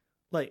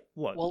Like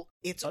what? Well,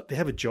 it's They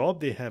have a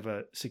job. They have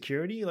a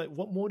security. Like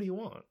what more do you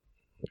want?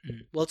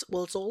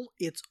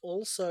 it's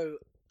also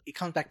it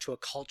comes back to a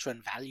culture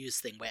and values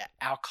thing where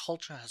our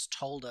culture has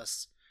told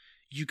us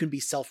you can be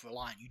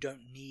self-reliant. You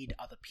don't need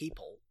other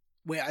people.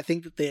 Where I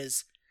think that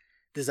there's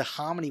a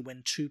harmony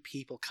when two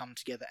people come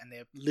together and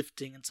they're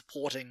lifting and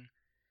supporting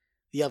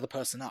the other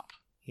person up.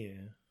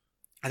 Yeah.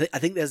 I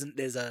think there's an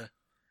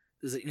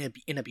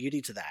inner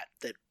beauty to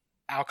that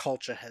our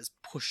culture has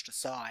pushed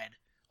aside,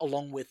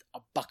 along with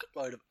a bucket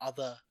load of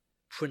other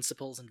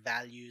principles and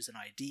values and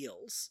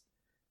ideals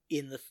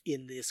in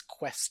this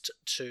quest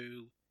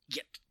to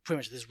get pretty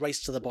much this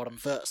race to the bottom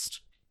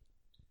first.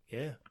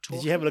 Yeah.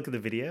 Did you have a look at the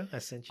video I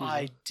sent you?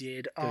 I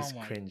did. Oh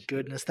my cringe.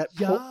 goodness, that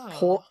Yeah.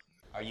 poor.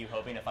 Are you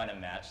hoping to find a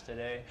match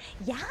today?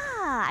 Yeah,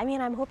 I mean,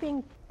 I'm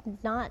hoping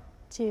not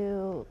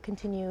to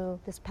continue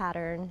this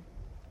pattern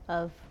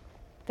of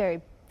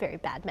very, very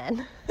bad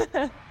men.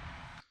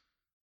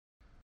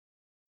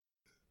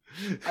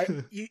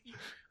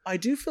 I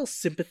do feel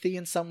sympathy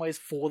in some ways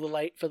for the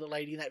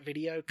lady in that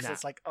video, because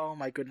it's like, oh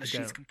my goodness,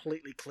 she's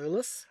completely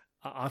clueless.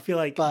 I feel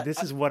like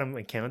this is what I'm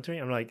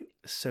encountering. I'm like,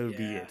 so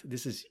be it.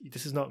 This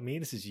is not me.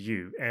 This is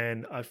you,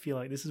 and I feel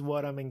like this is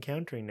what I'm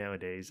encountering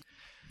nowadays.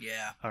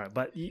 Yeah. All right,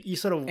 but you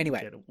sort of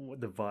anyway get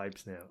the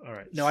vibes now. All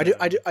right. No, so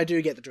I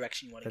do get the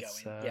direction you want to go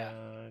in. Yeah.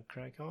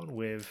 Crack on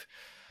with.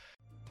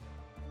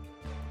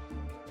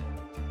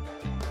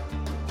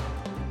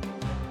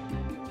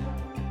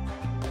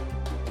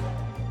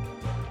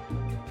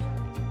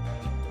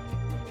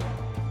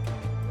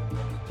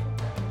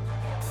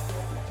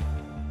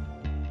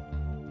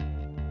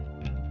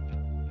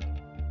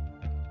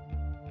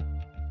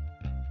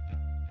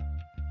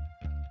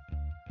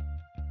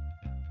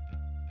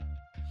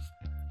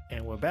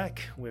 And we're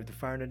back with The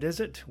Fire in the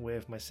Desert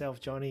with myself,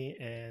 Johnny,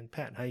 and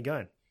Pat. How you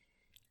going?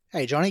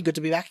 Hey, Johnny. Good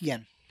to be back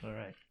again. All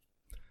right.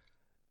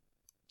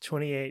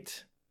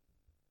 28,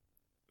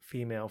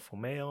 female for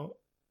male,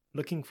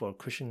 looking for a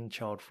Christian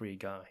child-free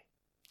guy.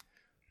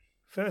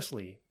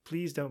 Firstly,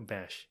 please don't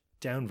bash,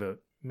 downvote,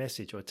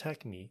 message, or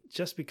attack me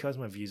just because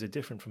my views are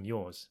different from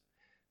yours.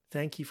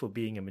 Thank you for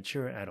being a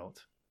mature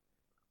adult.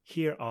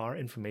 Here are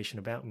information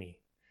about me.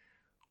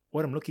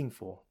 What I'm looking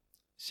for.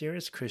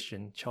 Serious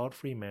Christian,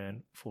 child-free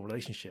man for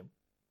relationship,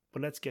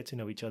 but let's get to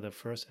know each other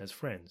first as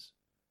friends.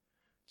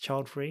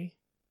 Child-free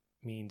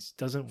means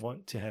doesn't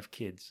want to have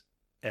kids,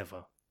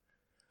 ever.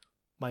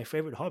 My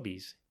favorite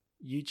hobbies,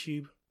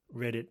 YouTube,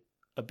 Reddit,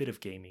 a bit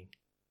of gaming.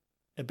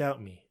 About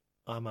me,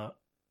 I'm a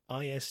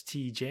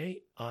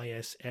ISTJ,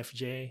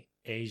 ISFJ,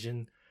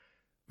 Asian,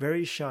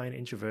 very shy and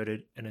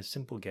introverted, and a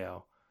simple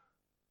gal.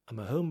 I'm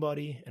a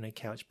homebody and a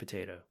couch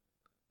potato,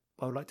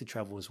 but I would like to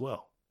travel as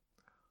well.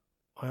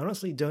 I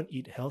honestly don't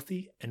eat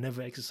healthy and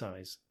never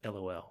exercise,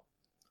 LOL.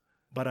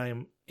 But I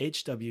am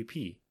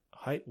HWP,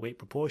 height weight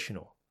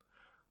proportional.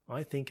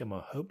 I think I'm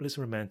a hopeless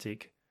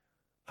romantic.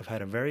 I've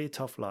had a very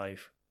tough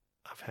life.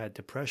 I've had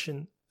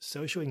depression,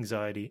 social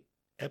anxiety,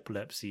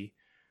 epilepsy.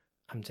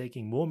 I'm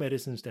taking more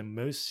medicines than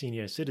most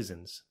senior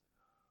citizens.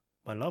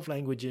 My love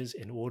languages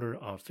in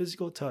order are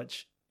physical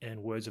touch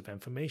and words of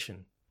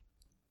affirmation.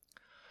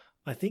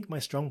 I think my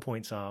strong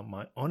points are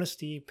my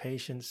honesty,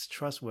 patience,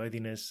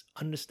 trustworthiness,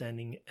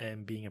 understanding,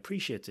 and being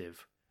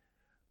appreciative.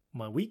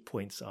 My weak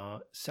points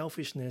are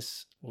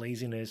selfishness,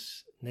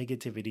 laziness,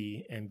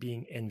 negativity, and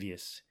being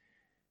envious.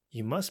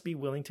 You must be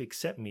willing to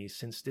accept me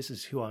since this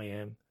is who I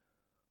am.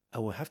 I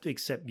will have to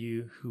accept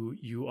you who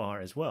you are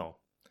as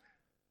well.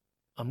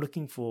 I'm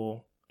looking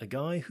for a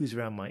guy who's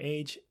around my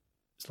age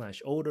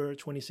 / older,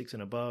 26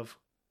 and above,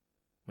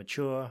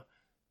 mature,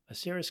 a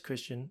serious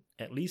Christian,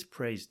 at least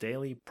prays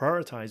daily,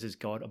 prioritizes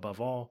God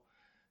above all,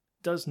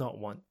 does not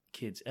want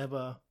kids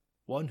ever,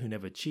 one who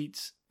never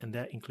cheats, and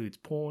that includes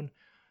porn,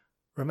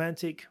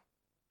 romantic,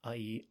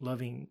 i.e.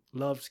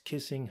 loves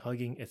kissing,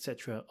 hugging,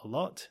 etc. a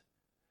lot,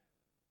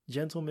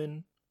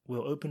 gentleman,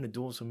 will open the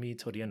doors for me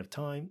till the end of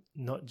time,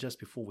 not just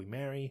before we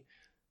marry,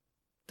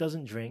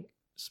 doesn't drink,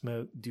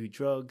 smoke, do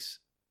drugs,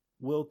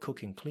 will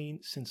cook and clean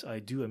since I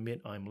do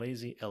admit I'm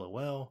lazy,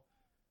 LOL,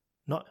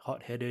 not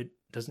hot-headed,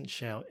 doesn't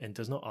shout, and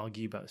does not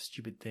argue about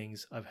stupid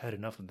things. I've had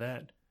enough of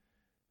that.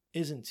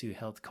 Isn't too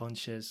health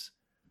conscious.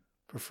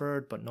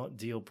 Preferred but not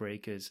deal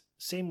breakers.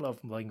 Same love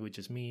language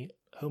as me,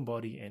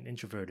 homebody and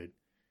introverted.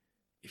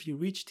 If you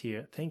reached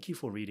here, thank you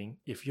for reading.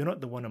 If you're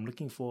not the one I'm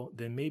looking for,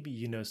 then maybe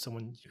you know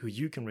someone who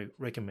you can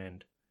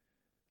recommend.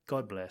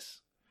 God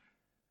bless.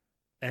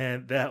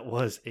 And that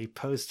was a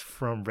post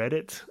from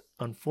Reddit.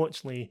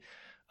 Unfortunately,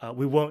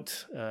 we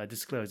won't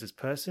disclose this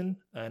person,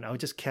 and I'll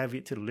just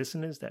caveat to the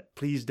listeners that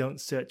please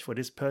don't search for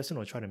this person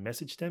or try to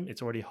message them.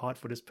 It's already hard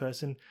for this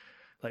person.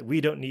 Like,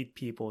 we don't need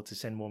people to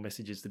send more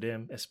messages to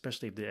them,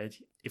 especially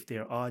if they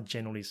are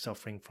generally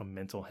suffering from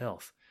mental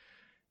health.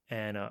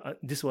 And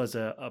this was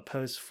a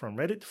post from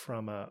Reddit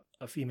from a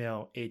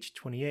female aged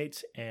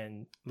 28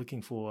 and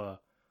looking for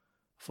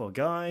a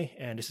guy,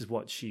 and this is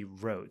what she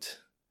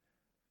wrote.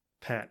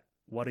 Pat,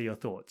 what are your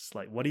thoughts?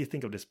 Like, what do you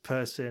think of this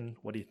person?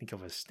 What do you think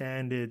of her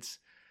standards?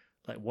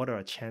 Like, what are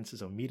our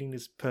chances of meeting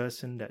this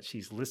person that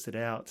she's listed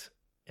out?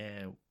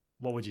 And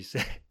what would you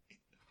say?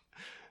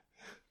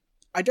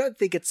 I don't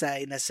think it's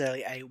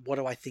necessarily a what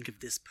do I think of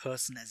this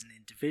person as an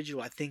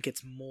individual. I think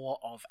it's more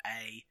of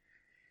I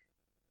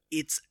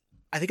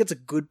think it's a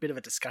good bit of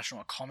a discussion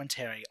or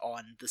commentary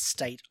on the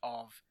state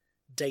of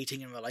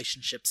dating and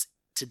relationships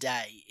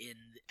today in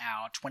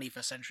our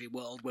 21st century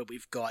world, where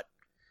we've got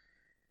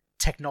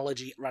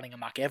technology running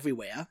amok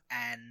everywhere,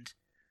 and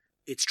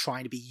it's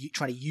trying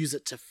to use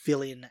it to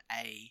fill in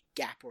a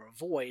gap or a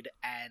void,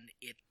 and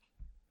it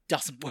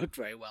doesn't work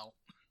very well.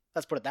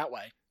 Let's put it that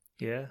way.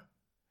 Yeah.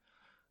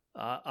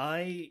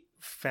 I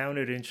found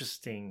it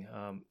interesting.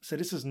 So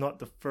this is not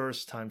the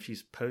first time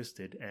she's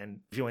posted, and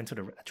if you went to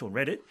the actual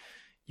Reddit,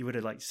 you would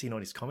have like seen all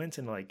these comments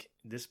and like,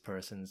 this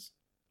person's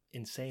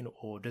insane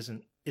or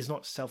is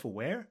not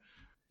self-aware.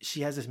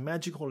 She has this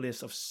magical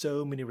list of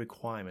so many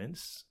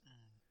requirements,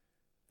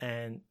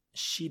 and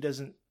she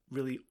doesn't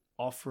really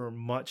offer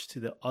much to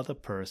the other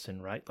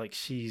person, right? Like,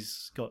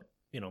 she's got,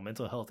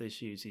 mental health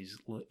issues.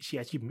 She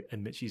actually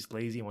admits she's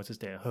lazy and wants to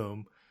stay at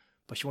home,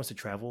 but she wants to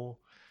travel.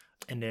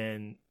 And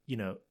then,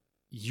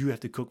 you have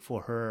to cook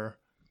for her.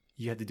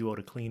 You have to do all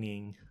the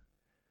cleaning.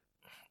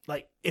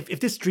 Like, if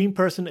this dream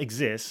person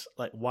exists,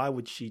 like, why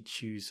would she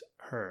choose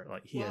her?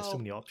 Like, he has so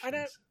many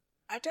options.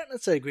 I don't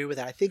necessarily agree with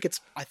that. I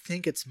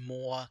think it's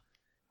more.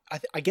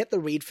 I get the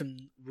read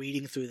from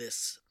reading through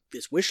this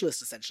wish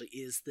list. Essentially,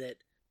 is that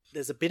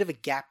there's a bit of a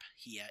gap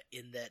here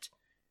in that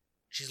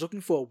she's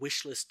looking for a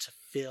wish list to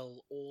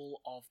fill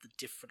all of the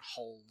different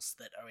holes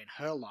that are in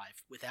her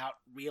life without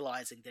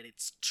realizing that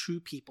it's two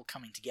people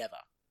coming together,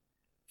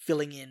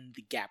 filling in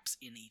the gaps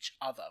in each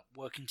other,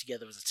 working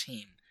together as a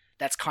team.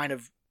 That's kind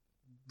of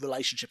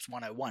relationships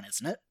 101,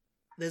 isn't it?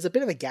 There's a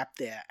bit of a gap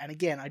there. And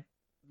again,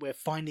 we're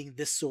finding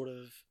this sort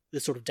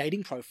of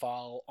dating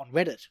profile on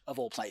Reddit, of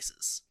all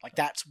places. Like,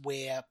 that's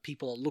where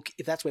people are looking.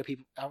 If that's where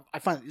people, I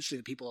find it interesting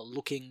that people are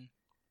looking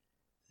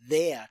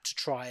there to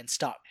try and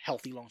start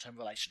healthy long-term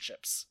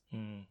relationships.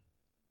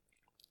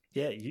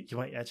 Yeah, you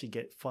might actually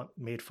get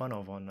made fun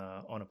of on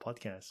a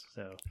podcast.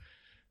 So,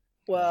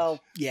 well,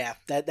 yeah,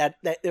 that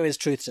there is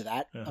truth to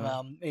that.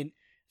 Uh-huh.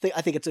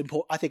 I think it's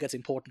important. I think it's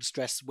important to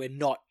stress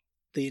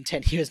the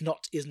intent here is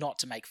not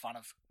to make fun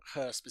of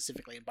her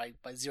specifically, and by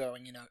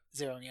zeroing in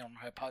on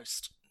her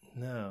post.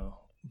 No,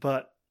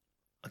 but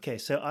okay.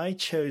 So I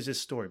chose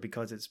this story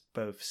because it's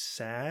both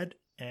sad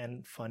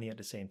and funny at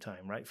the same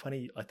time, right?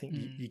 Funny, I think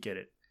you get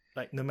it.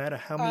 Like, no matter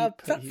how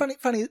many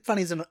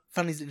funny's an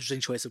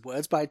interesting choice of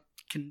words, but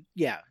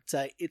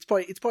it's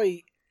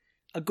probably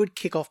a good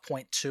kickoff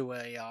point to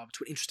an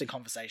interesting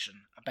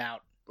conversation about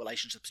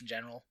relationships in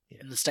general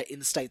in the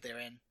state they're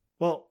in.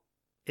 Well,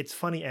 it's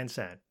funny and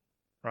sad,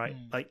 right?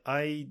 Like,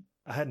 I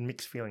had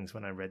mixed feelings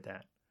when I read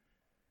that.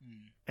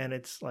 And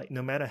it's like,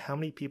 no matter how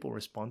many people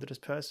respond to this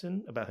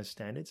person about her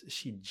standards,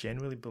 she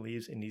genuinely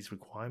believes in these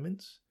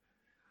requirements.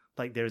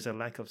 Like, there's a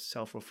lack of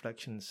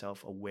self-reflection and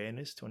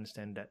self-awareness to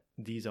understand that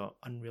these are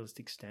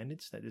unrealistic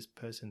standards that this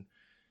person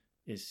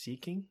is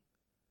seeking.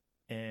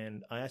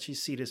 And I actually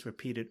see this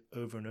repeated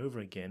over and over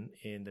again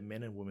in the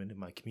men and women in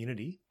my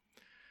community,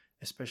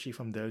 especially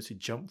from those who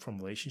jump from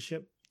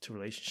relationship to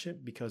relationship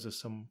because of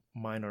some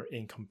minor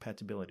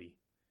incompatibility.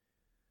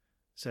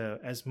 So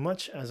as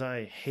much as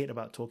I hate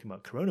about talking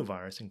about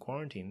coronavirus and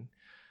quarantine,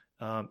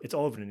 it's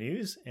all over the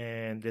news,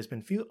 and there's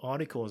been few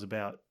articles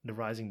about the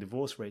rising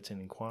divorce rates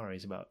and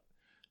inquiries about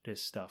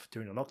this stuff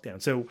during the lockdown.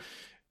 So,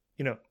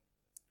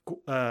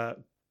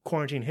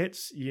 quarantine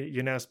hits,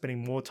 you're now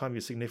spending more time with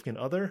your significant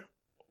other.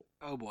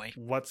 Oh boy.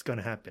 What's going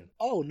to happen?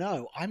 Oh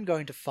no, I'm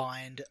going to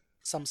find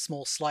some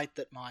small slight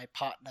that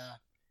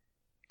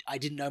I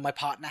didn't know my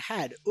partner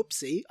had.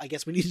 Oopsie, I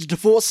guess we need a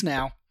divorce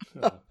now.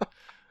 Oh.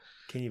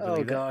 Can you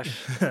believe that?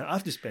 Gosh. I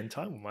have to spend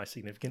time with my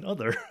significant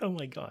other. Oh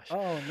my gosh.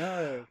 Oh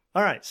no.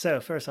 All right, so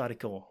first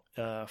article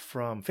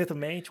from 5th of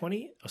May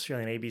 20,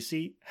 Australian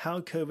ABC,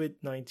 How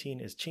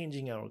COVID-19 is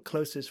Changing Our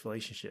Closest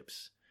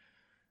Relationships.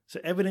 So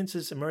evidence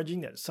is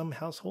emerging that some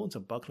households are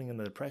buckling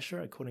under the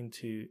pressure, according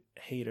to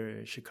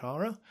Haider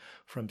Shikara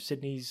from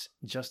Sydney's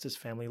Justice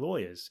Family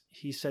Lawyers.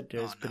 He said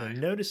there's been a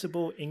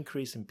noticeable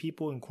increase in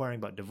people inquiring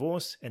about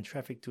divorce, and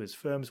traffic to his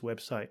firm's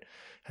website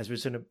has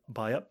risen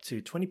by up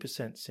to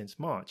 20% since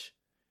March.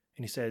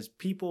 And he says,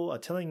 people are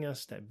telling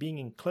us that being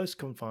in close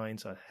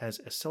confines has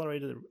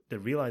accelerated the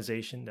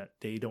realization that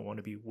they don't want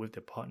to be with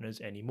their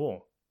partners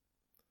anymore.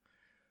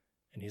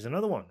 And here's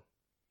another one.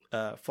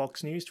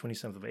 Fox News,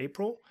 27th of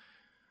April.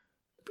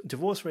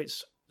 Divorce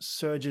rates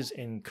surges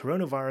in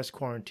coronavirus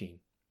quarantine.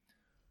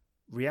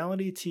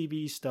 Reality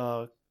TV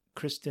star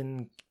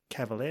Kristen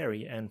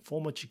Cavallari and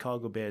former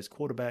Chicago Bears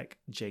quarterback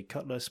Jay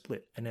Cutler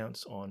split,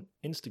 announced on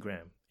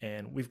Instagram.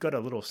 And we've got a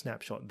little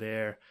snapshot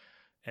there,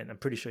 and I'm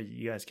pretty sure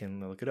you guys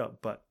can look it up,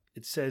 but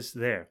it says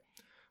there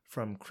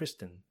from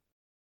Kristen,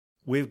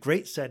 with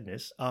great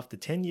sadness, after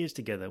 10 years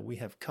together, we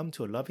have come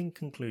to a loving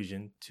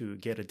conclusion to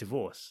get a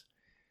divorce.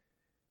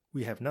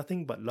 We have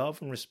nothing but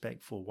love and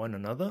respect for one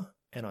another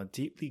and are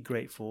deeply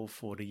grateful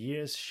for the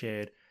years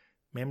shared,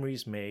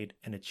 memories made,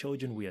 and the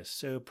children we are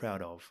so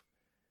proud of.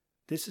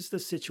 This is the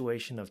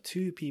situation of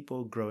two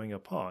people growing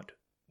apart.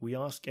 We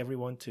ask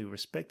everyone to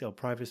respect our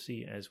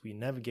privacy as we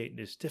navigate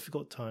this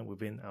difficult time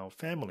within our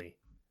family.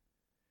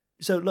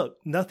 So look,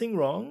 nothing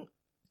wrong.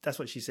 That's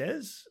what she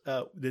says.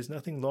 There's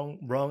nothing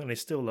wrong, and they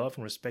still love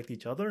and respect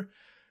each other.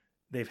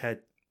 They've had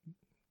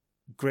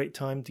great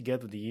time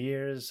together the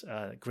years,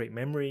 great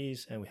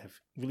memories, and we have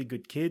really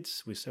good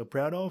kids we're so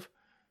proud of.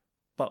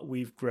 But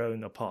we've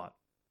grown apart.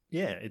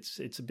 Yeah,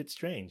 it's a bit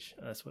strange.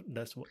 That's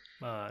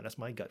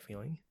my gut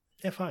feeling.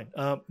 Yeah, fine.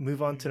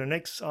 Move on to the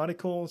next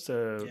article.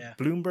 So,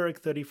 Bloomberg,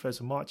 31st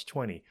of March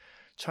 20.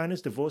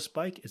 China's divorce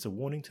spike is a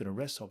warning to the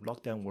rest of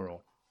lockdown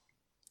world.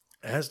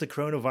 As the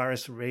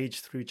coronavirus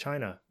raged through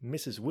China,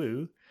 Mrs.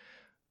 Wu,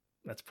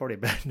 that's probably a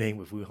bad name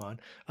with Wuhan,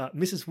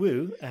 Mrs.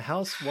 Wu, a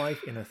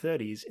housewife in her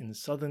 30s in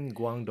southern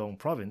Guangdong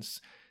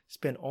province,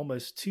 spent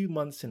almost 2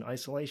 months in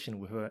isolation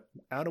with her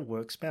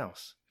out-of-work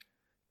spouse.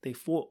 They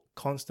fought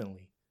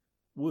constantly.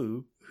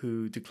 Wu,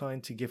 who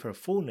declined to give her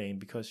full name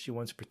because she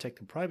wants to protect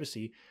her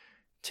privacy,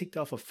 ticked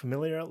off a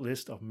familiar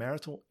list of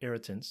marital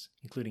irritants,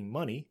 including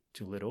money,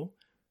 too little,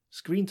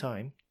 screen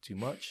time, too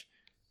much,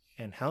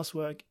 and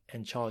housework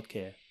and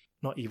childcare,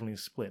 not evenly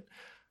split.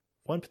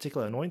 One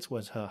particular annoyance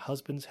was her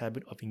husband's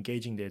habit of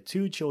engaging their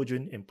 2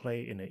 children in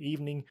play in the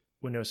evening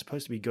when they were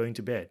supposed to be going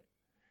to bed.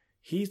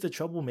 He's the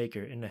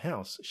troublemaker in the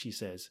house, she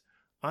says.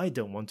 I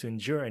don't want to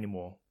endure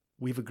anymore.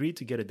 We've agreed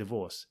to get a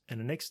divorce, and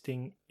the next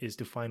thing is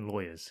to find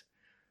lawyers.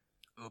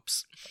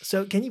 Oops.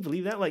 So can you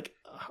believe that? Like,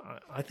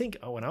 I think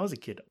when I was a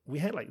kid, we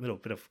had like a little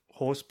bit of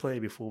horseplay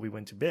before we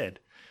went to bed.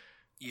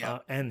 Yeah.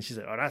 And she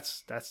said, "Oh,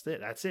 that's it.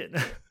 That's it.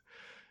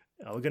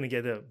 We're gonna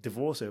get a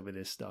divorce over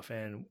this stuff."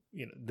 And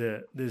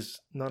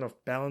there's not enough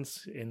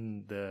balance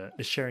in the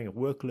sharing of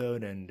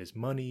workload, and there's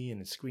money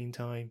and there's screen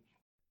time.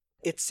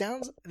 It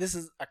sounds this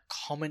is a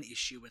common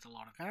issue with a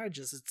lot of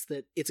marriages. It's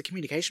that it's a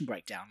communication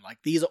breakdown. Like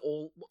these are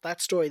all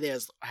that story there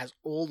has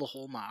all the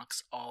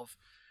hallmarks of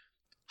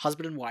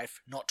husband and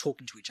wife not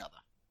talking to each other.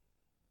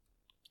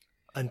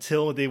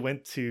 Until they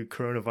went to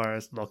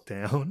coronavirus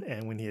lockdown,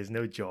 and when he has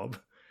no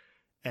job,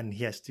 and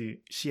she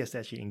has to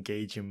actually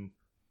engage him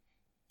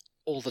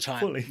all the time.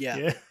 Fully.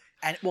 Yeah.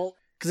 And well,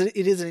 because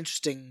it is an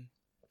interesting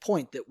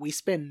point that we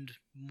spend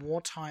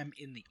more time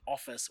in the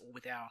office or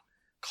with our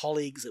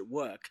colleagues at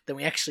work than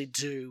we actually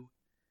do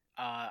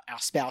our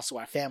spouse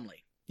or our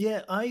family.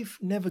 Yeah, I've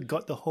never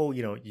got the whole,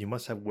 you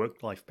must have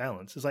work-life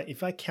balance. It's like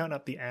if I count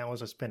up the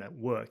hours I spend at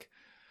work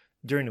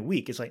during the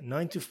week, it's like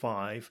 9 to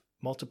 5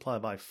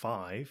 multiplied by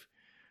 5.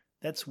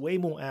 That's way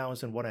more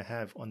hours than what I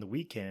have on the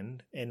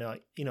weekend. And,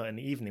 in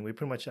the evening, we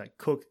pretty much like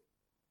cook,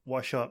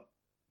 wash up,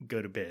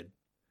 go to bed.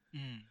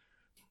 Mm.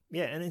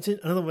 Yeah, and it's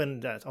another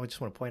one that I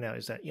just want to point out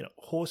is that,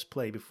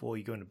 horseplay before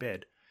you go into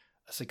bed.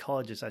 A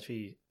psychologist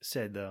actually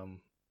said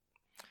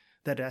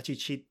that it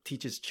actually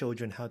teaches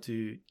children how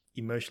to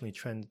emotionally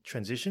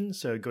transition.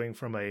 So going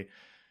from a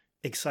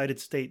excited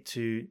state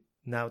to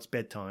now it's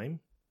bedtime.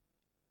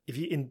 If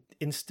you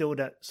instill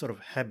that sort of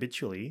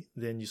habitually,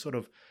 then you sort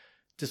of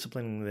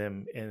disciplining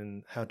them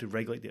in how to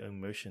regulate their own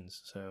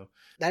emotions. So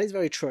that is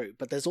very true.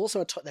 But there's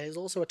also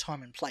a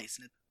time and place,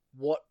 and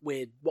what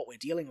we're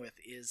dealing with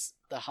is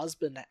the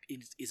husband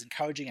is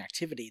encouraging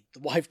activity. The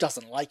wife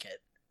doesn't like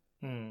it,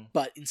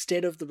 but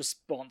instead of the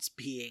response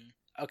being,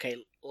 okay,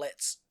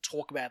 let's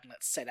talk about and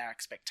let's set our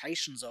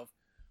expectations of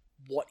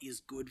what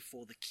is good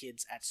for the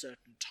kids at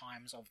certain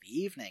times of the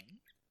evening,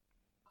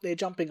 they're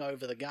jumping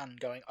over the gun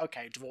going,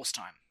 okay, divorce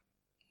time.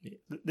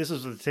 This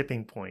is the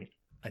tipping point,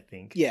 I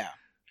think. Yeah.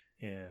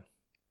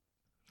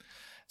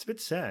 It's a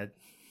bit sad.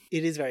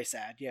 It is very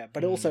sad, yeah.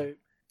 But also,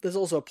 there's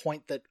also a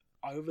point that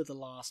over the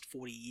last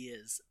 40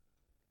 years,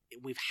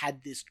 we've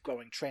had this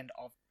growing trend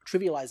of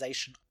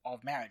trivialization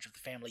of marriage, of the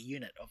family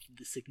unit, of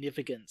the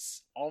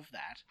significance of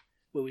that,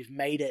 where we've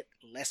made it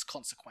less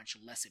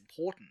consequential, less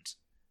important.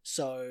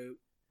 So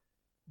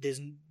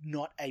there's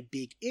not a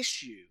big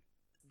issue.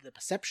 The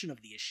perception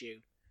of the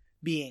issue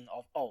being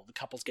of, oh, the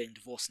couple's getting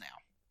divorced now.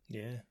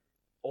 Yeah.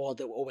 Or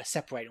we're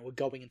separating, we're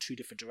going in 2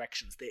 different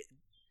directions.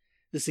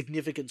 The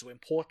significance or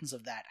importance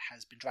of that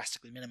has been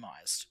drastically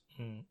minimized.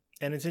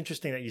 And it's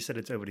interesting that you said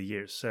it's over the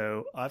years.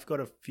 So I've got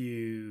a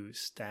few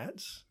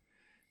stats,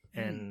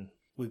 and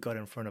we've got it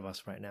in front of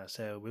us right now.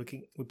 So we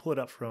pull it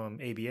up from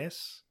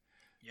ABS,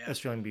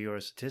 Australian Bureau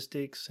of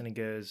Statistics, and it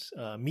goes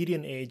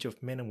median age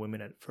of men and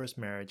women at first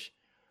marriage,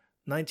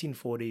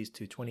 1940s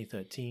to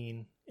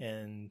 2013.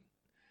 And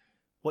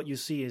what you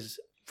see is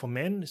for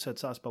men, so it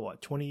starts by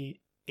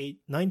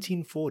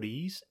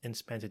 1940s and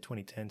spans to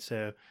 2010.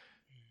 So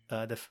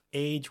the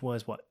age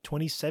was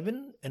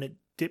 27, and it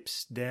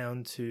dips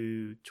down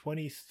to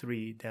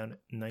 23 down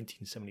in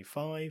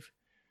 1975.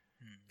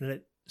 And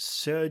it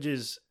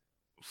surges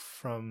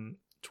from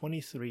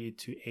 23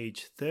 to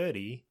age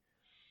 30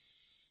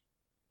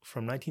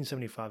 from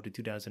 1975 to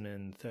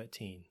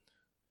 2013.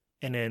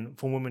 And then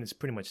for women, it's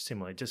pretty much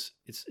similar. It's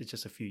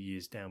just a few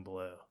years down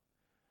below.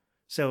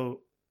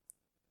 So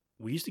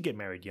we used to get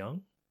married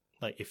young.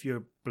 Like if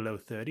you're below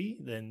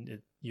 30,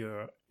 then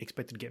you're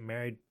expected to get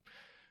married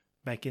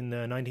back in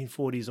the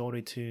 1940s all the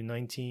way to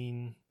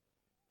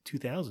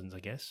 2000s, I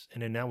guess.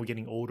 And then now we're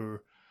getting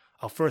older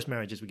our first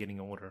marriages were getting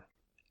older.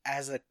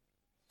 As a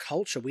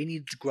culture, we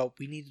needed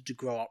to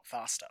grow up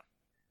faster.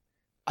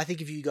 I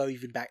think if you go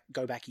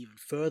back even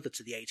further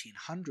to the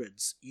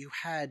 1800s, you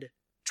had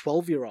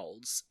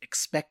 12-year-olds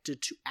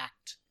expected to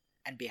act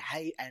and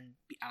behave and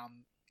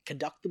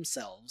conduct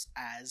themselves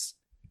as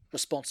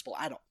responsible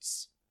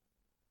adults.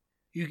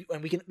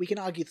 And we can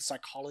argue the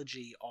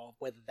psychology of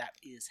whether that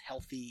is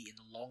healthy in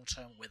the long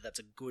term, whether that's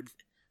a good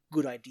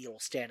ideal or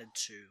standard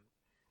to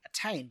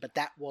attain, but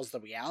that was the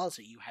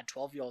reality. You had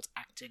 12-year-olds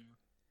acting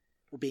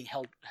or being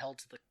held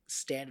to the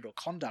standard or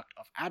conduct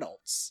of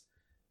adults,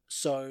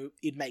 so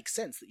it makes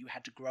sense that you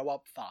had to grow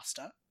up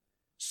faster.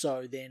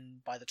 So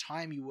then, by the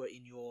time you were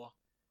in your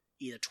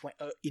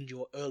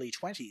early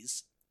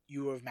 20s,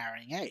 you were of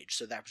marrying age.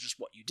 So that was just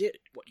what you did.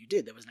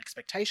 There was an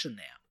expectation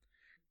there.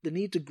 The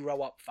need to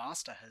grow up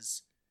faster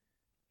has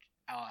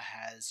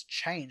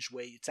changed,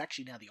 where it's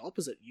actually now the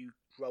opposite. You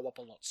grow up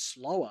a lot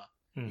slower.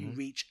 Mm-hmm. You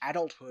reach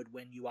adulthood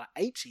when you are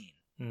 18.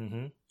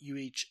 Mm-hmm. You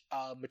reach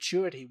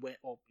maturity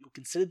or you're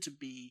considered to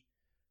be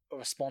a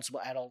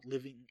responsible adult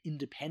living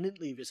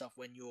independently of yourself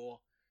when you're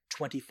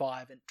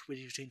 25 and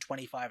between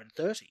 25 and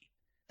 30.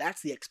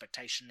 That's the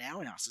expectation now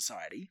in our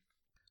society.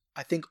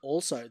 I think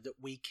also that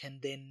we can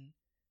then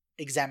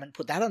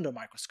put that under a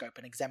microscope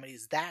and examine,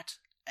 is that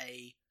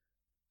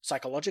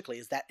psychologically,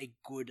 is that a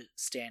good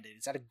standard?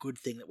 Is that a good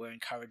thing that we're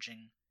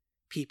encouraging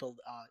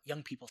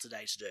young people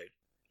today to do?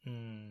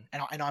 Mm.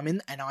 And I'm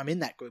in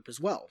that group as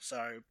well.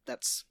 So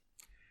that's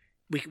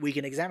we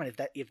can examine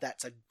if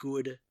that's a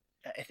good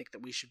ethic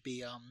that we should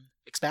be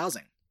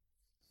espousing.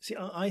 See,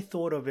 I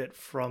thought of it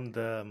from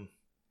the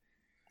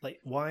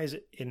why is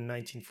it in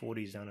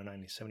 1940s down to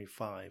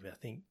 1975? I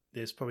think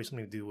there's probably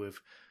something to do with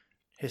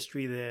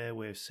history there,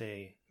 where,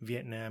 say,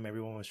 Vietnam,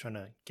 everyone was trying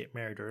to get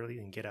married early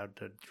and get out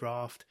the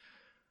draft.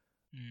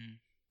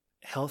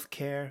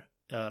 Healthcare,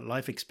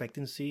 life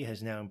expectancy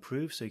has now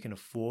improved, so you can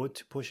afford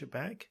to push it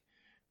back.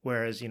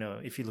 Whereas,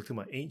 if you look at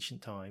my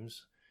ancient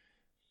times,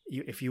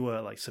 if you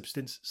were like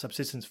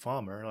subsistence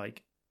farmer,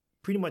 like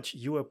pretty much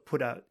you were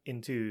put out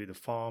into the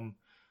farm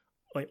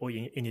or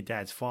in your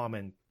dad's farm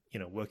and,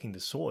 working the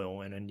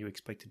soil, and then you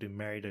expected to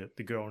marry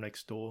the girl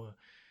next door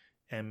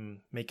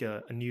and make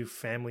a new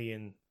family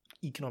and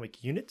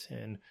economic unit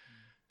and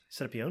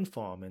set up your own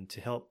farm and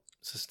to help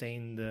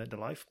sustain the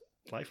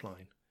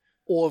lifeline.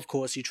 Or, of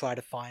course, you try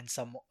to find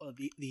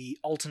the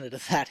alternate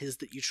of that is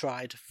that you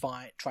try to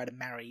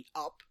marry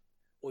up,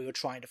 or you're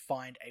trying to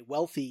find a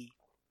wealthy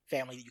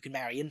family that you can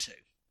marry into.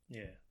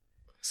 Yeah.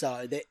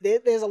 So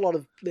there's a lot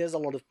of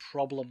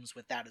problems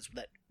with that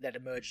that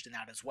emerged in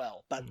that as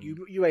well. But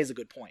you raise a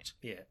good point.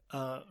 Yeah.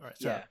 All right.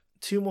 So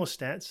 2 more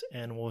stats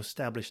and we'll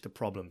establish the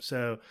problem.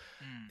 So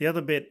the other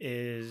bit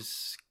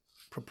is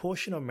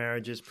proportion of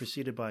marriages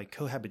preceded by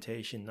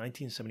cohabitation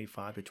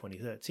 1975 to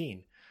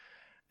 2013.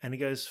 And it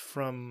goes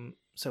from,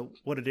 so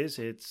what it is,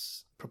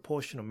 it's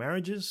proportion of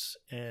marriages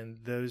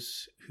and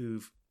those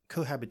who've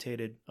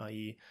cohabitated,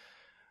 i.e.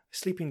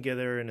 sleeping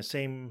together in the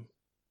same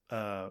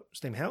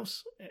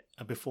house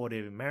before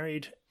they were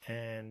married.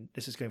 And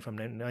this is going from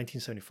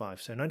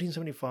 1975. So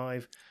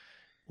 1975,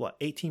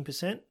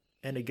 18%?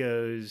 And it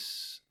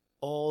goes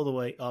all the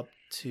way up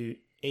to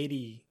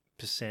 80%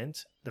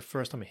 the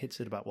first time it hits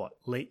it about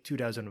late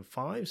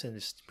 2005, and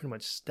it pretty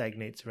much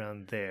stagnates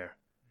around there.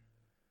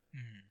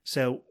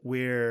 So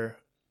we're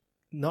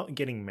not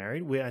getting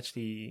married. We're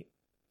actually,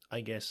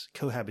 I guess,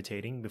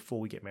 cohabitating before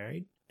we get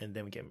married, and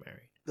then we get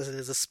married.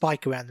 There's a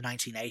spike around the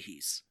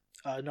 1980s.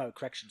 The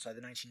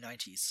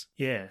 1990s.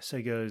 Yeah, so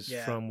it goes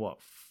from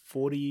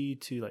 40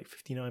 to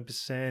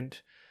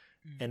 59%,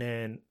 and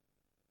then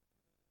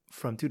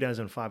from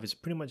 2005 it's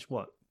pretty much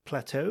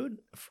plateaued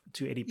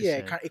to 80%.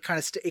 Yeah, it kind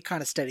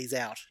of steadies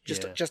out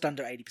just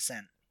under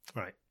 80%.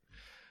 Right.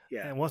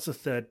 Yeah. And what's the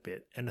third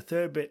bit? And the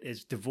third bit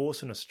is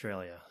divorce in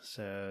Australia.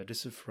 So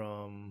this is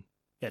from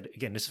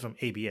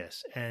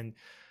ABS. And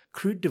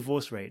crude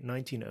divorce rate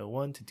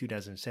 1901 to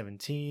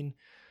 2017.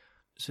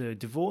 So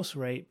divorce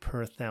rate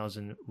per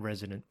 1,000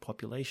 resident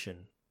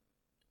population.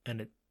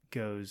 And it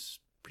goes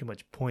pretty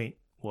much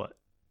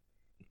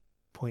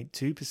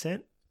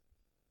 0.2%?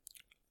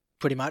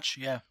 Pretty much,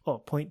 yeah.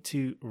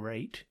 0.2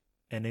 rate.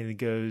 And then it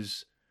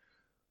goes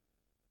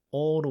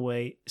all the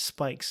way,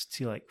 spikes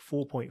to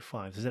 4.5.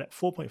 So it's at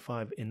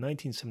 4.5 in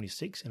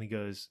 1976, and it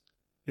goes,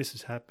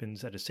 this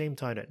happens at the same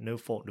time that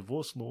no-fault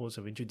divorce laws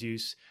have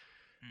introduced,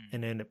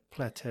 and then it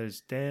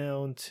plateaus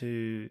down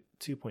to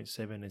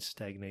 2.7 and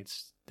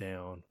stagnates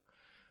down.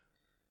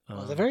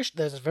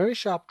 There's a very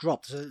sharp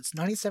drop. So it's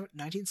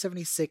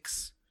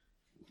 1976,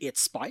 it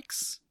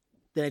spikes,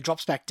 then it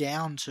drops back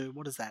down to,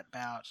 what is that,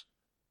 about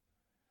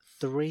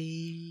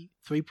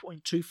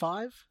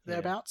 3.25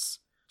 thereabouts.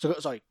 So,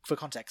 sorry, for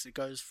context, it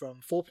goes from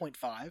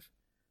 4.5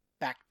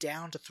 back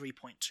down to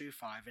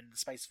 3.25 in the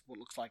space of what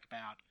looks like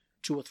about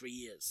 2 or 3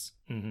 years.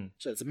 Mm-hmm.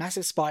 So it's a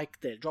massive spike,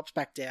 then it drops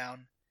back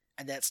down,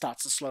 and then it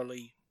starts to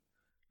slowly,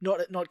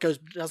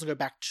 doesn't go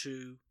back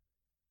to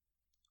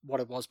what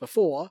it was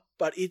before,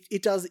 but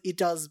it does,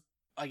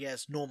 I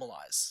guess,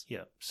 normalize.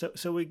 Yeah.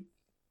 So we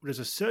there's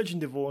a surge in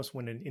divorce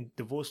when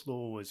divorce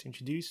law was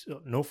introduced,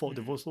 no fault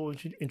divorce law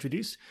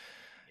introduced,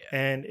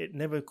 and it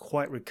never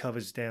quite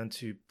recovers down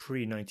to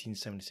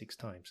pre-1976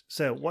 times.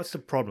 So what's the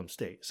problem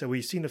state? So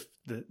we've seen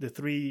the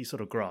three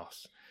sort of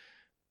graphs.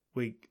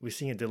 We're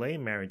seeing a delay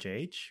in marriage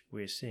age.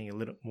 We're seeing a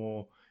little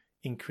more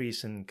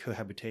increase in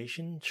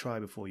cohabitation, try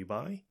before you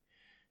buy,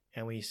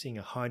 and we're seeing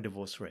a high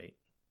divorce rate.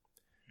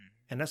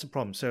 And that's a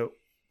problem. So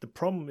the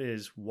problem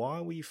is, why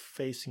are we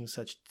facing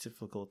such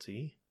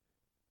difficulty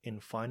in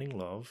finding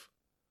love,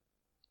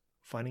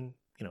 finding,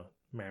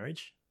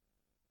 marriage,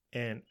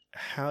 and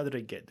how did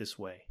it get this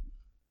way?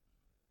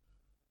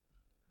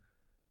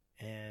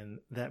 And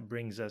that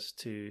brings us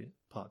to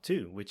part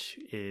 2, which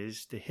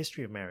is the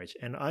history of marriage.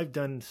 And I've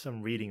done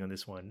some reading on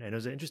this one, and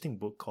there's an interesting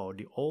book called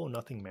The All or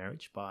Nothing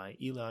Marriage by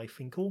Eli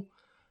Finkel,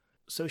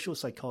 social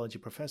psychology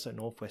professor at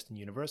Northwestern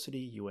University,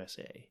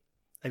 USA.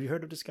 Have you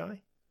heard of this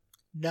guy?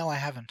 No, I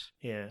haven't.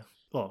 Yeah.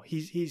 Well,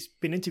 he's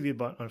been interviewed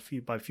by a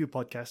few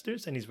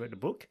podcasters, and he's written a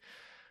book.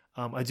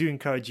 I do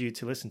encourage you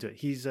to listen to it.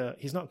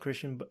 He's not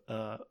Christian, but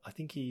I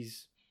think he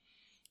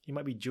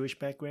might be Jewish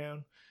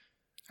background.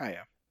 Oh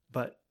yeah.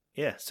 But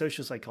yeah,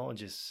 social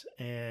psychologist,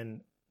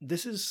 and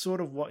this is sort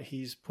of what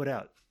he's put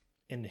out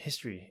in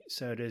history.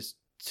 So there's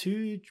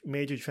 2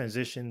 major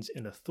transitions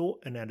in the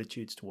thought and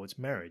attitudes towards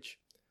marriage.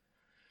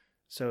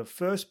 So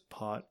first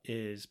part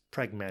is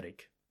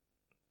pragmatic,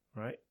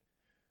 right?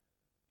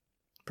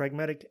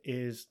 Pragmatic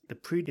is the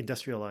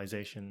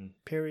pre-industrialization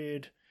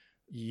period.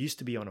 You used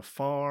to be on a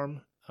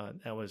farm.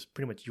 That was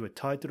pretty much, you were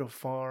tied to the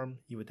farm.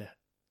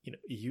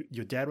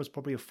 Your dad was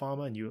probably a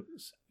farmer, and you were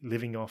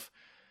living off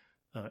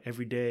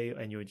every day,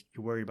 and you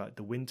worry about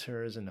the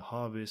winters and the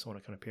harvest, all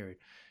that kind of period.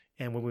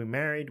 And when we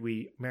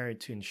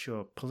married to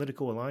ensure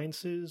political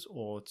alliances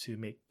or to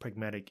make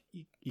pragmatic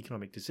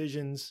economic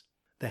decisions.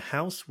 The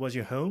house was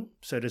your home,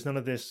 so there's none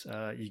of this.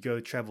 You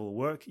go travel,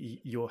 work.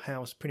 Your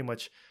house pretty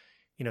much.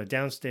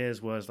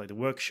 Downstairs was like the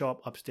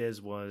workshop,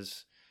 upstairs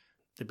was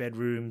the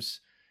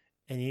bedrooms,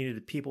 and you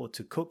needed people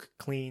to cook,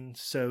 clean,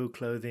 sew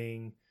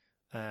clothing,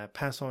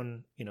 pass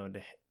on,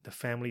 the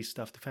family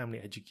stuff, the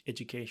family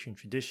education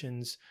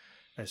traditions.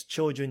 As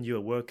children, you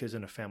were workers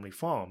in a family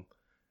farm.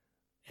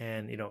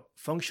 And,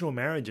 functional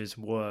marriages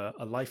were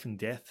a life and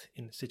death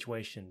in a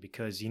situation,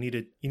 because you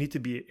need to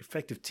be an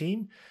effective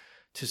team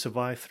to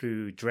survive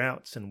through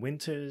droughts and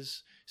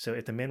winters. So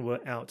if the men were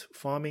out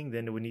farming,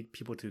 then they would need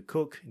people to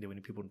cook, and they would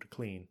need people to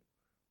clean.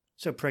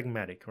 So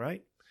pragmatic,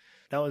 right?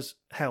 That was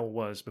how it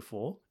was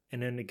before.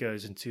 And then it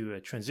goes into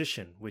a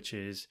transition, which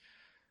is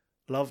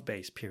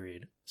love-based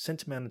period.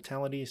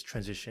 Sentimentality is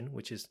transition,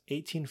 which is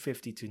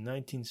 1850 to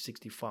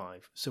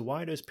 1965. So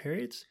why are those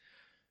periods?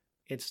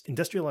 It's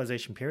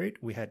industrialization period.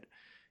 We had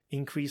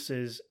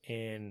increases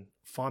in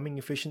farming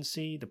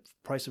efficiency. The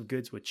price of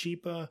goods were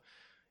cheaper.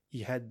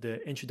 You had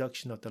the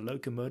introduction of the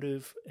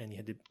locomotive, and you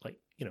had the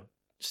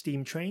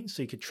steam trains,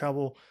 so you could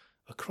travel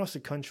across the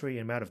country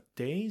in a matter of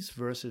days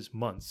versus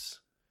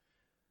months.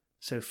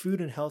 So food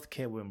and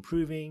healthcare were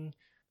improving.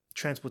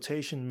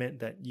 Transportation meant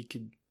that you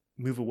could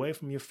move away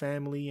from your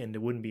family, and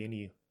there wouldn't be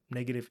any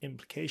negative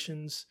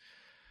implications.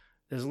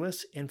 There's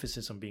less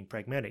emphasis on being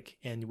pragmatic,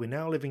 and we're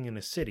now living in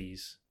the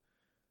cities.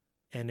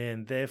 And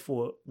then,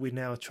 therefore, we're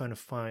now trying to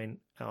find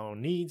our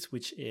needs,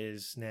 which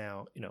is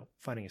now,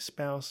 finding a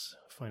spouse,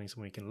 finding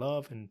someone you can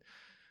love and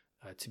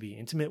to be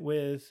intimate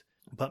with.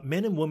 But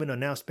men and women are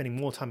now spending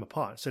more time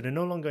apart. So they're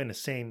no longer in the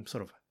same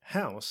sort of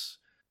house.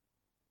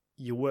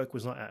 Your work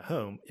was not at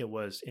home. It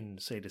was in,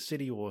 say, the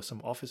city or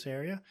some office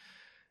area.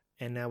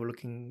 And now we're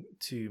looking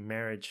to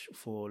marriage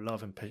for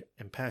love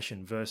and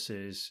passion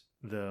versus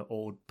the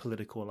old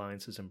political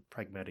alliances and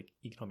pragmatic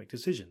economic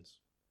decisions.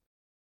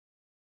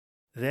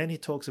 Then he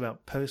talks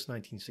about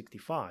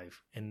post-1965,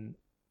 and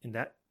in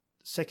that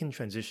second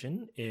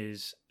transition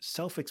is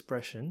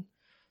self-expression,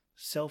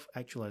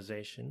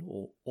 self-actualization,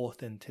 or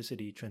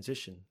authenticity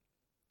transition.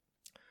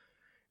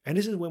 And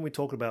this is when we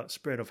talk about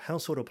spread of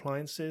household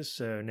appliances.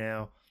 So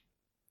now,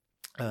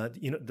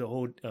 the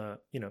whole,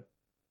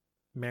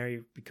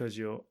 marry because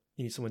you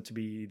need someone to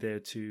be there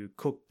to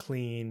cook,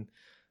 clean,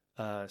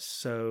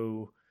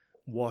 sew,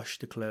 wash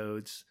the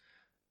clothes.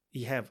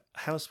 You have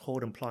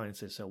household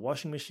appliances, so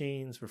washing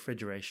machines,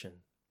 refrigeration.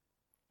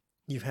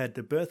 You've had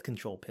the birth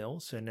control pill,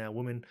 so now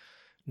women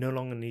no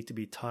longer need to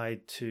be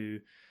tied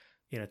to,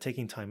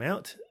 taking time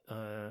out,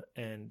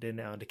 and then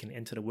now they can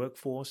enter the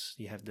workforce.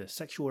 You have the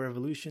sexual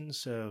revolution,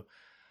 so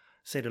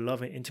say the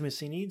love and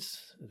intimacy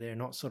needs, they're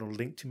not sort of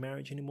linked to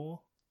marriage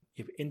anymore.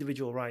 You have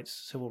individual rights,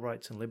 civil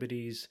rights, and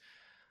liberties.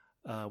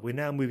 We're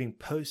now moving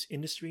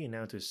post-industry and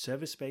now to a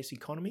service-based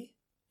economy,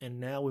 and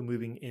now we're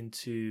moving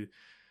into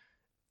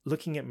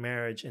looking at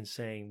marriage and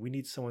saying we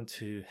need someone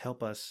to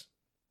help us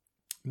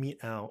meet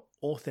our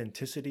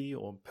authenticity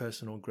or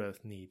personal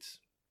growth needs.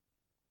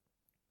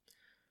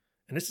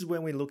 And this is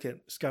when we look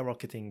at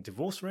skyrocketing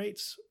divorce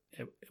rates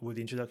with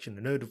the introduction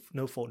of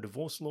no-fault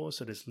divorce laws.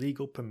 So there's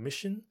legal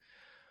permission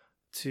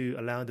to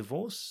allow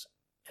divorce.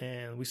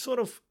 And we sort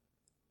of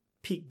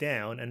peak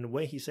down, and the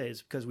way he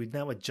says, because we've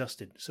now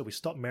adjusted, so we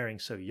stopped marrying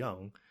so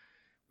young,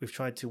 we've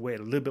tried to wait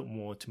a little bit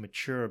more to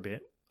mature a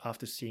bit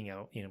after seeing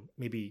our,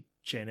 maybe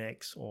Gen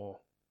X or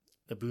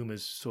the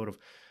boomers sort of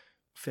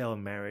fail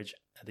in marriage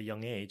at a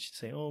young age,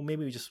 saying, oh,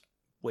 maybe we just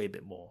wait a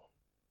bit more.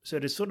 So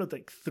there's sort of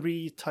like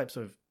 3 types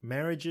of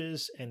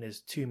marriages and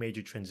there's 2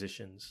 major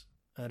transitions.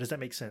 Does that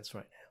make sense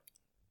right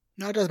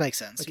now? No, it does make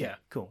sense. Okay, yeah.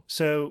 Cool.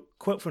 So,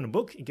 quote from the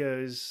book, it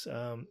goes,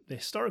 the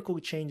historical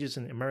changes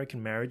in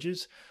American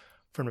marriages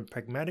from the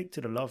pragmatic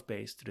to the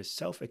love-based to the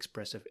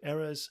self-expressive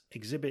eras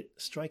exhibit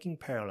striking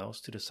parallels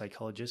to the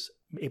psychologist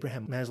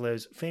Abraham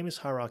Maslow's famous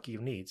hierarchy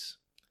of needs.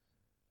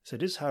 So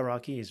this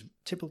hierarchy is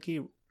typically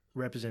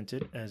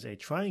represented as a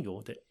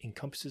triangle that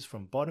encompasses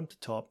from bottom to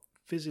top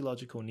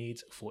physiological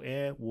needs for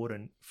air, water,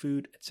 and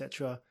food,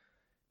 etc.,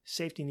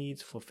 safety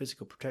needs for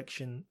physical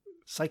protection,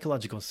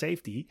 psychological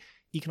safety,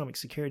 economic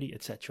security,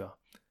 etc.,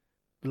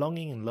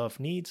 belonging and love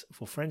needs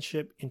for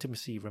friendship,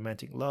 intimacy,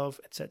 romantic love,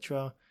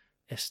 etc.,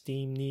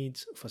 esteem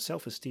needs for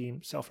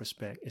self-esteem,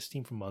 self-respect,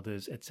 esteem from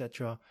others,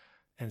 etc.,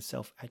 and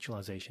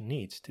self-actualization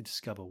needs to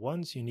discover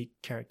one's unique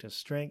character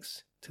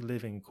strengths, to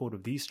live in accord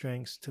with these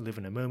strengths, to live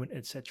in a moment,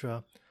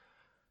 etc.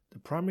 The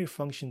primary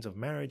functions of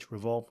marriage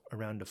revolve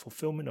around the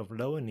fulfillment of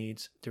lower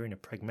needs during the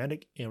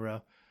pragmatic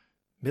era,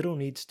 middle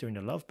needs during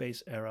the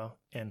love-based era,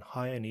 and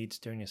higher needs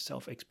during the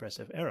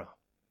self-expressive era.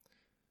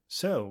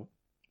 So,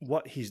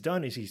 what he's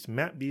done is he's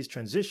mapped these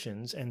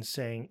transitions and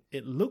saying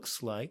it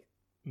looks like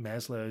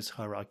Maslow's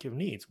hierarchy of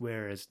needs,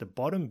 whereas the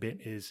bottom bit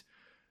is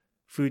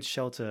food,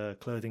 shelter,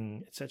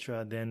 clothing,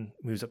 etc., then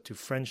moves up to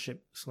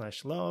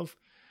friendship/love,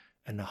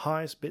 and the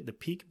highest bit, the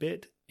peak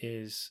bit,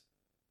 is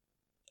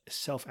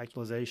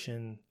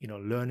self-actualization,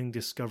 learning,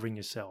 discovering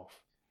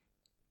yourself.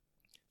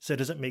 So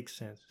does it make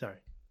sense? Sorry.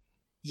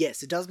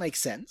 Yes, it does make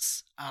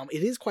sense.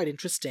 It is quite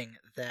interesting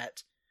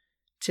that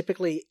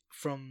typically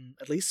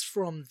at least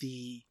from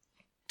the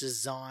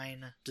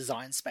design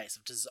space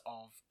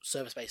of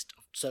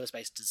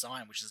service-based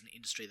design, which is an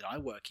industry that I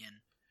work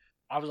in,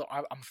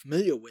 I'm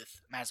familiar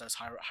with Maslow's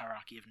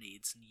hierarchy of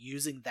needs and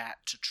using that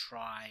to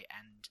try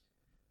and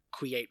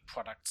create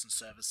products and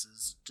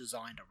services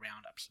designed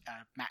around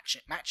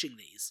matching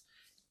these.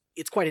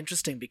 It's quite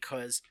interesting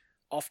because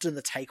often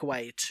the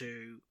takeaway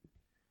to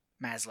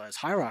Maslow's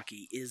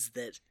hierarchy is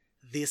that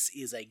this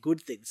is a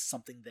good thing,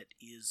 something that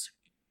is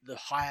the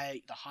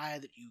higher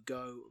that you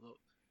go,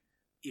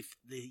 if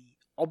the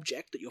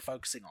object that you're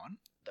focusing on,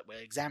 that we're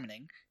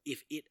examining,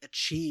 if it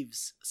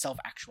achieves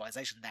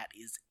self-actualization, that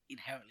is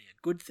inherently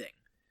a good thing.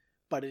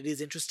 But it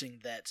is interesting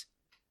that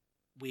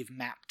we've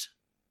mapped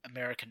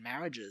American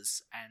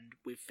marriages and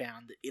we've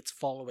found that it's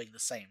following the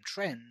same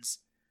trends,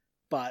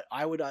 but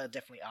I would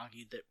definitely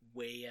argue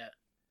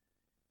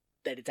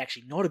that it's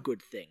actually not a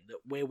good thing, that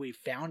where we've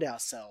found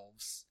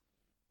ourselves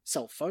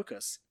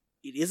self-focus,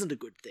 it isn't a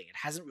good thing. It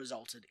hasn't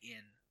resulted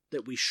in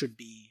that we should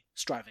be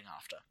striving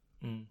after.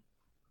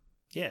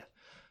 Yeah.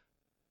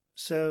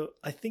 So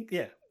I think,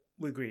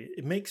 we agree.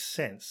 It makes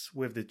sense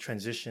with the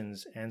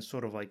transitions and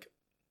sort of like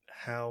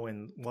how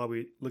and why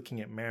we're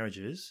looking at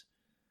marriages,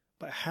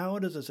 but how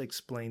does this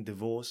explain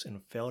divorce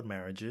and failed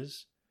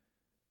marriages?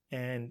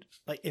 And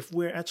like if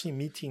we're actually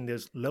meeting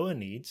those lower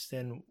needs,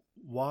 then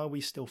why are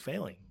we still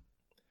failing?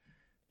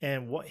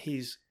 And what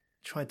he's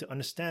trying to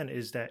understand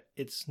is that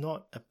it's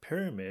not a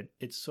pyramid,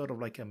 it's sort of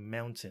like a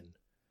mountain.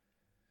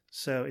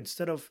 So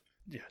instead of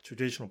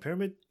traditional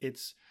pyramid,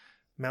 it's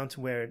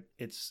mountain where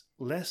it's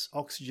less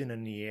oxygen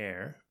in the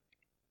air.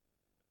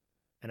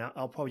 And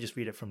I'll probably just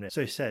read it from there.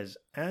 So it says,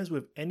 as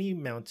with any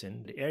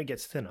mountain, the air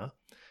gets thinner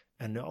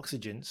and the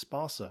oxygen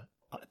sparser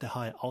at the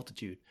higher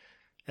altitude.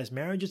 As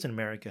marriages in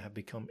America have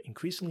become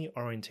increasingly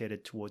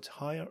orientated towards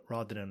higher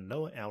rather than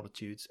lower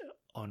altitudes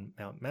on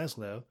Mount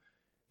Maslow,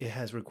 it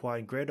has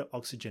required greater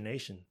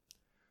oxygenation,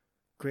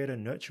 greater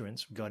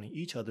nurturance regarding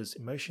each other's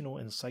emotional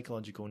and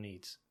psychological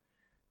needs.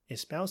 If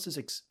spouses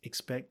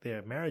expect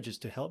their marriages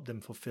to help them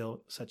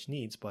fulfill such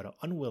needs but are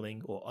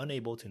unwilling or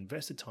unable to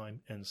invest the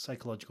time and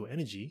psychological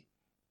energy,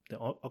 the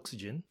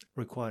oxygen,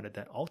 required at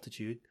that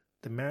altitude,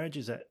 the marriage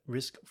is at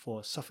risk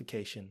for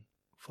suffocation,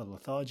 for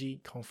lethargy,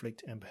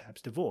 conflict, and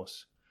perhaps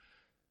divorce.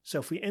 So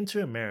if we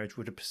enter a marriage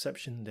with the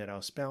perception that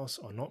our spouse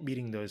are not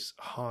meeting those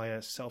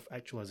higher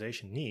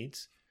self-actualization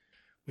needs,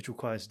 which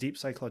requires deep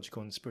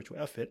psychological and spiritual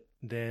effort,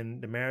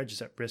 then the marriage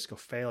is at risk of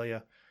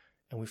failure,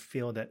 and we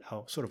feel that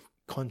our sort of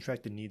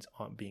contracted needs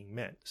aren't being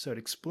met. So it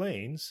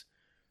explains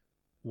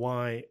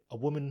why a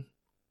woman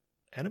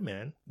and a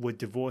man would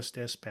divorce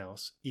their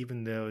spouse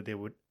even though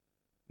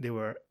they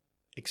were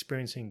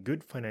experiencing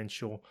good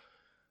financial,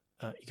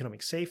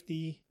 economic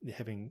safety, they're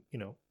having,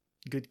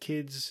 good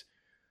kids,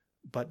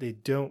 but they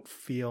don't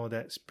feel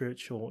that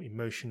spiritual,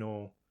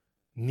 emotional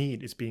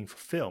need is being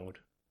fulfilled.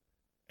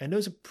 And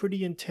those are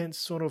pretty intense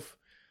sort of,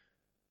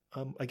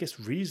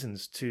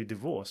 reasons to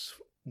divorce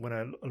when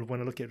I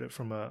look at it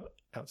from a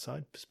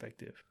outside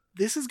perspective.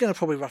 This is going to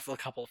probably ruffle a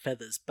couple of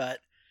feathers, but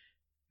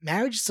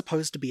marriage is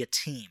supposed to be a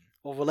team,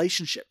 or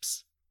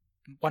relationships.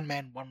 One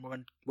man, one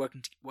woman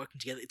working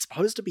together. It's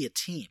supposed to be a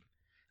team.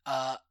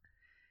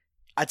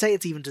 I'd say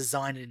it's even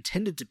designed and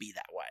intended to be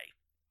that way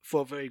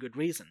for a very good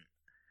reason.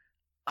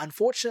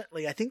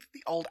 unfortunately, I think that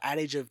the old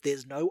adage of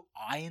 "there's no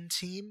I in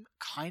team"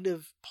 kind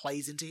of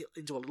plays into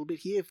a little bit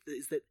here.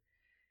 Is that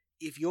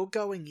if you're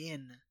going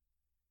in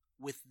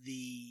with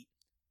the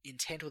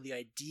intent or the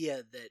idea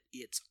that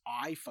it's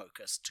I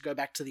focused, to go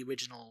back to the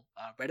original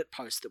Reddit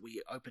post that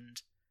we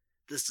opened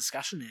this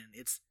discussion in,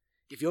 it's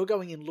if you're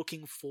going in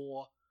looking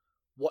for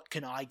what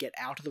can I get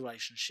out of the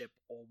relationship,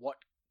 or what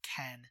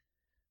can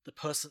the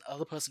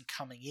other person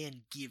coming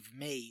in give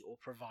me or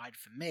provide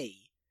for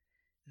me,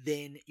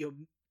 then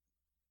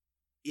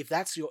if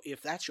that's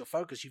your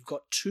focus, you've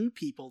got two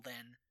people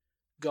then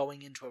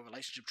going into a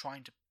relationship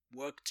trying to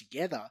work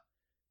together,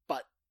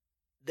 but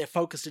they're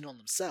focused in on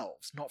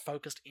themselves, not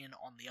focused in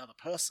on the other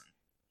person.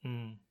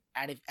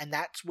 And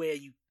that's where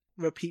you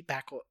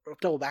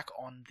double back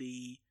on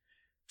the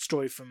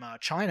story from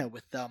China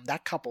with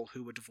that couple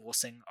who were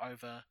divorcing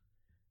over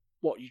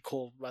what you'd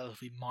call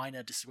relatively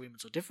minor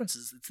disagreements or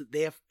differences. It's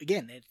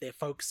that they're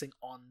focusing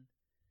on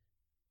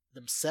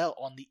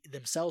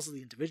themselves as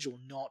the individual,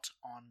 not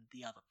on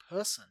the other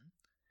person,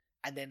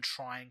 and then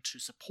trying to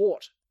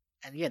support,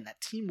 and again, that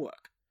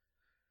teamwork.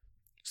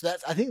 So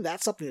I think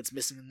that's something that's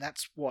missing, and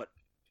that's what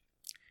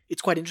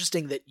it's quite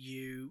interesting that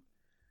you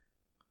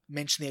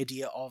mention the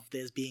idea of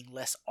there's being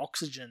less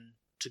oxygen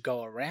to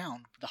go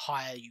around the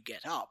higher you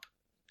get up,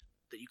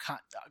 that you can't,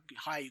 the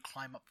higher you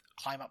climb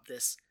up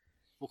this,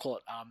 we'll call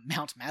it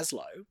Mount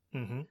Maslow,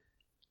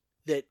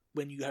 that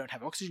when you don't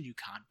have oxygen, you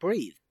can't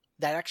breathe.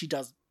 That actually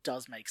does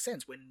make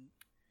sense. When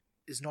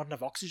there's not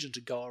enough oxygen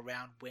to go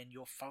around, when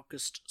you're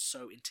focused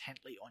so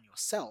intently on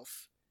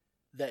yourself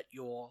that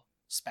your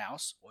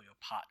spouse or your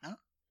partner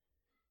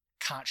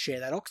can't share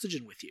that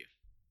oxygen with you.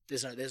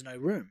 There's no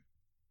room.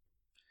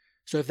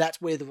 So if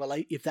that's where the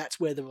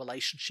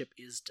relationship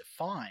is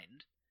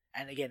defined,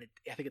 and again,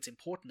 I think it's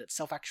important that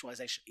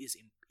self-actualization is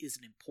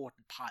an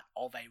important part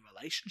of a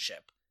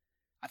relationship.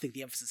 I think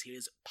the emphasis here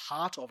is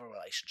part of a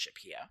relationship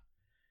here.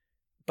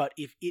 But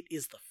if it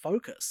is the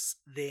focus,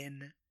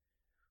 then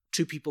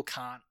two people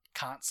can't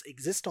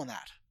exist on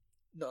that.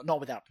 Not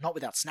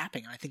without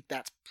snapping. And I think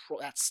that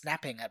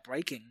snapping, that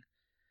breaking,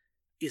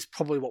 is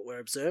probably what we're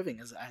observing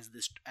as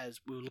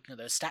we were looking at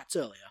those stats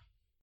earlier.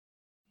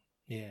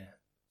 Yeah.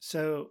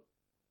 So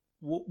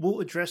we'll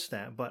address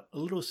that, but a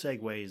little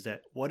segue is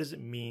that what does it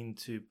mean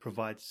to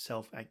provide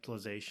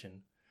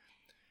self-actualization?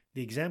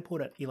 The example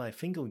that Eli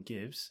Finkel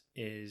gives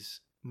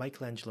is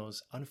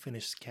Michelangelo's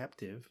unfinished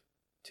captive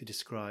to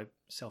describe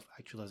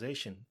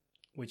self-actualization,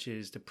 which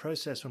is the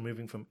process from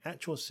moving from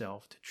actual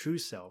self to true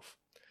self.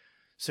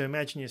 So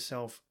imagine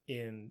yourself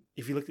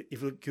if you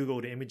Google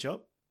the image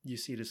up, you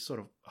see this sort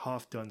of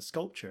half-done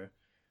sculpture.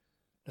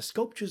 The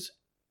sculpture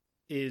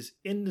is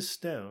in the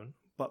stone,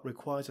 but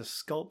requires a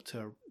sculptor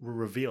to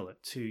reveal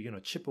it, to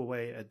chip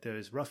away at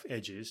those rough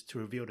edges to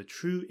reveal the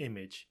true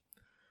image.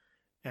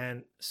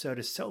 And so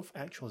the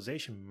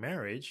self-actualization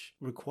marriage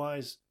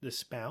requires the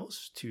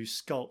spouse to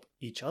sculpt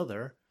each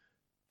other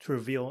to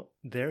reveal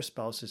their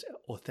spouse's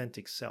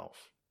authentic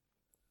self.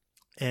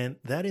 And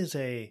that is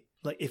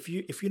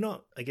if you're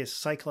not, I guess,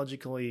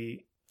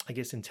 psychologically,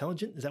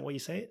 intelligent, is that what you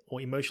say? Or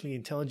emotionally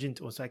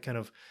intelligent, or is that kind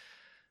of,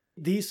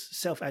 these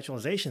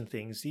self-actualization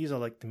things, these are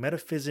like the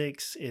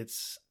metaphysics,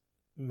 it's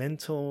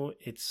mental,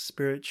 it's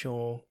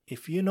spiritual.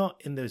 If you're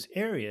not in those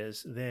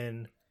areas,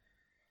 then,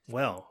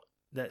 well,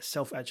 that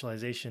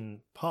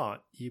self-actualization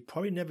part, you're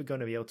probably never going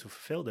to be able to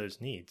fulfill those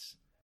needs.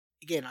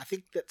 Again, I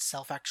think that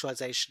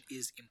self-actualization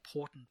is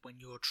important when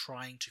you're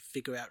trying to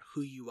figure out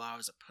who you are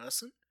as a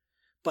person.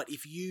 But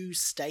if you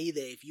stay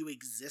there, if you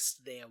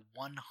exist there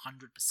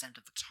 100%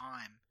 of the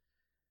time,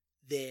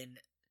 then,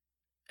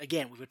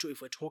 again,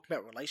 if we're talking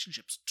about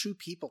relationships, two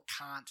people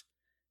can't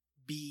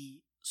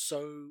be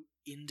so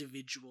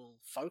individual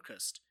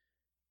focused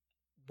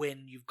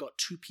when you've got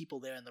two people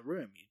there in the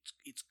room.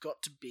 It's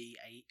got to be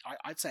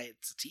I'd say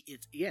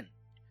it's again,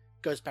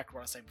 goes back to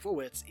what I was saying before,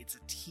 where it's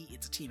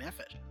a team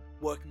effort,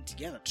 working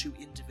together, two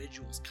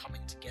individuals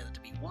coming together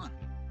to be one.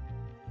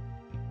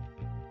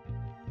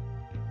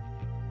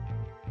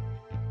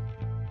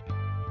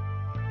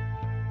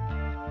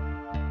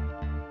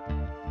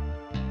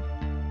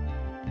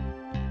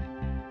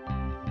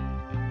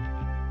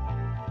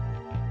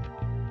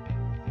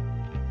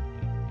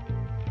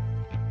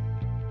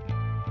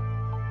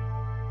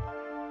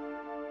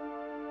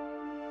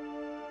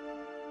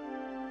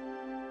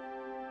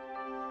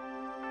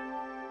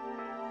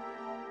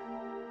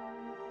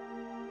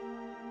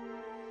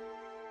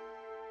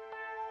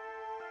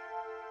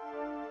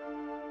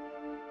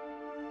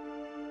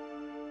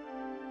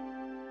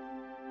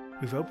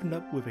 We've opened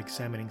up with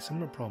examining some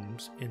of the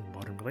problems in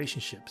modern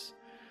relationships.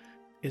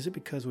 Is it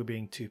because we're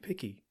being too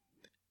picky,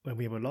 when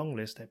we have a long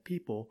list that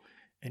people,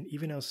 and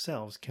even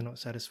ourselves, cannot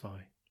satisfy?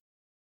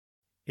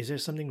 Is there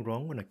something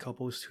wrong when a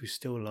couple who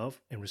still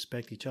love and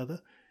respect each other,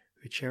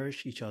 who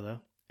cherish each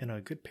other, and are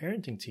a good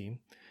parenting team,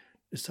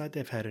 decide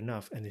they've had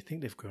enough and they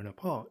think they've grown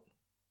apart?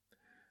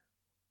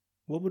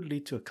 What would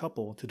lead to a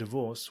couple to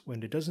divorce when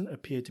there doesn't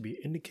appear to be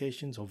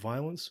indications of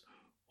violence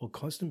or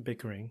constant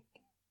bickering,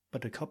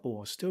 but the couple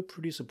are still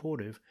pretty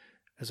supportive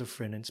as a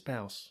friend and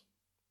spouse?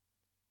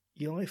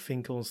 Eli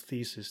Finkel's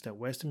thesis that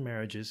Western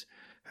marriages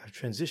have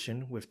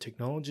transitioned with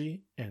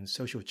technology and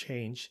social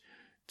change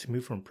to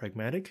move from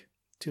pragmatic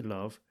to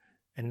love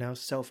and now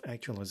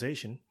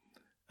self-actualization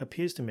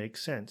appears to make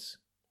sense.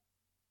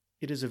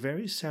 It is a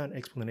very sound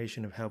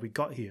explanation of how we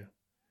got here.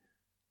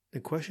 The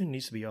question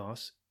needs to be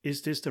asked,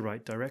 is this the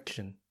right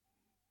direction?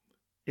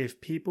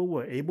 If people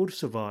were able to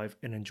survive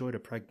and enjoy the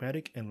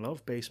pragmatic and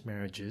love-based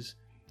marriages,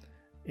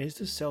 is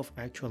the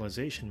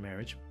self-actualization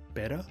marriage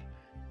better,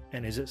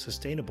 and is it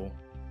sustainable?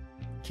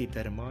 Keep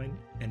that in mind,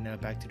 and now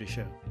back to the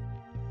show.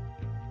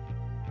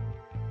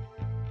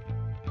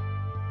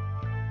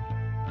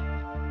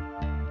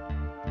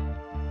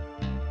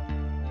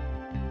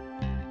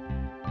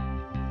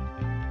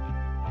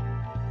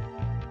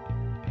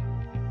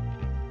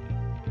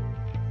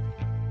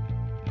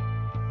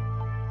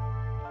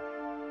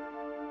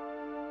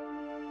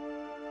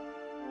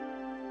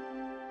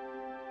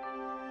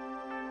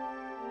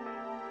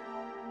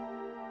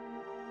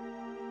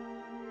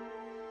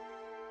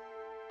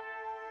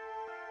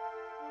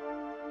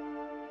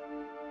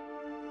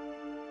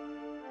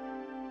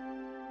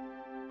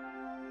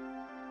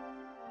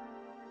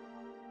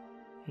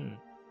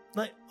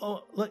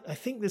 I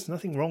think there's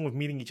nothing wrong with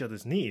meeting each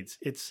other's needs.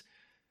 It's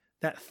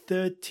that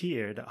third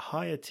tier, that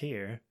higher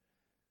tier,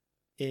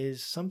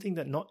 is something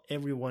that not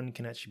everyone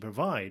can actually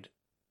provide.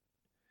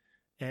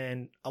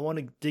 And I want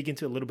to dig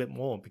into it a little bit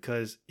more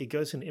because it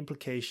goes into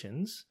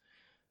implications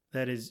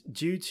that is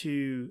due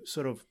to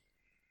sort of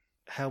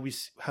how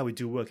we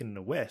do work in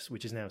the West,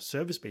 which is now a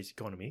service-based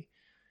economy.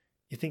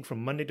 You think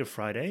from Monday to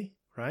Friday,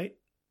 right?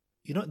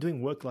 You're not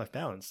doing work-life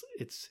balance.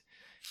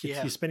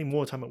 You're spending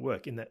more time at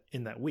work in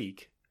that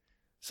week.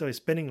 So it's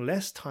spending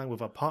less time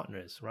with our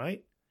partners,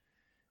 right?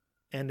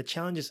 And the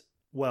challenge is,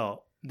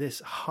 well, this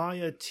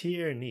higher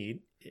tier need,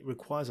 it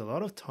requires a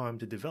lot of time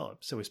to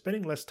develop. So we're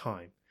spending less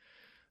time.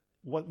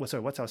 What's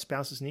our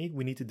spouse's need?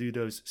 We need to do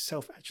those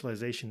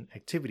self-actualization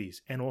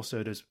activities and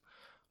also those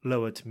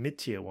lower to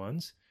mid-tier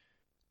ones.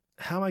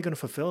 How am I going to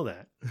fulfill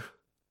that?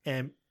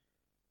 And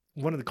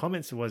one of the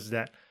comments was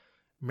that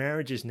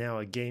marriage is now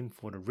a game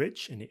for the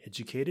rich and the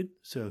educated.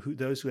 So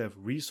those who have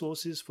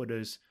resources for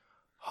those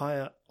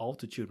higher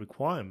altitude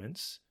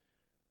requirements.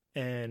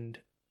 And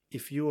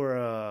if you're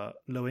a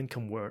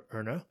low-income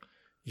earner,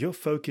 you're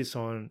focused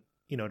on,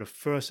 the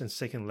first and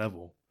second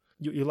level.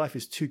 Your life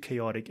is too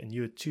chaotic and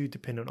you're too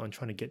dependent on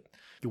trying to get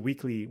your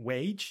weekly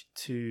wage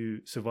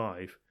to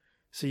survive.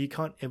 So you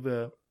can't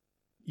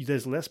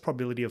there's less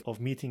probability of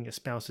meeting a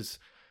spouse's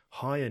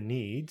higher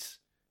needs,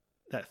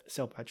 that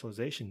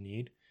self-actualization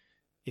need,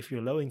 if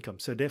you're low income.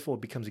 So therefore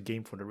it becomes a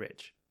game for the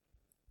rich.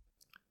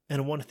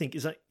 And I want to think,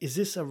 is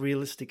this a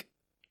realistic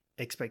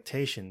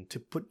expectation to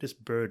put this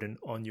burden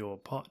on your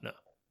partner?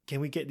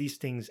 Can we get these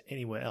things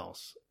anywhere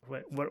else?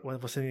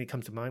 What's something that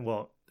comes to mind?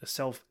 Well,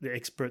 the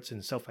experts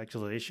in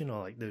self-actualization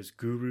are like those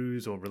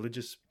gurus or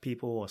religious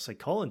people or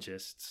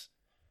psychologists.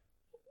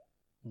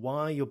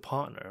 Why your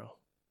partner?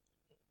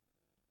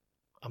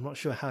 I'm not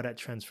sure how that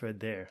transferred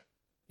there.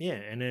 Yeah,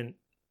 and then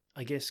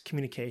I guess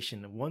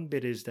communication. One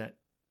bit is that,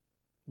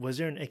 was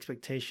there an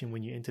expectation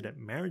when you entered that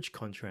marriage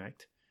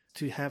contract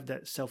to have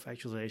that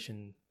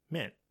self-actualization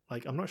met?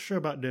 Like, I'm not sure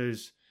about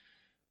those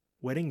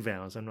wedding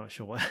vows. I'm not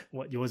sure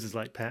what yours is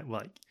like, Pat.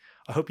 Like,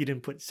 I hope you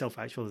didn't put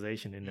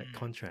self-actualization in that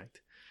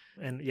contract.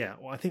 And yeah,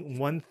 well, I think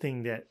one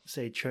thing that,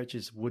 say,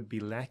 churches would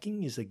be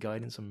lacking is the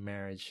guidance on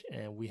marriage.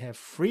 And we have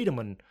freedom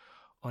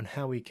on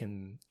how we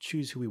can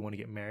choose who we want to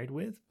get married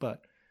with,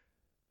 but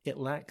it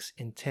lacks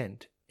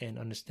intent and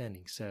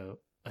understanding. So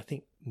I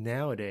think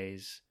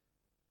nowadays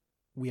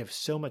we have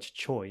so much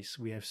choice.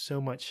 We have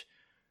so much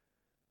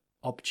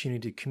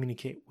opportunity to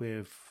communicate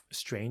with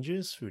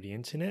strangers through the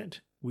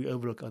internet. We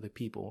overlook other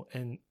people.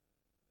 And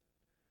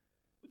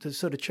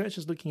so the church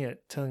is looking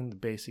at telling the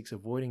basics,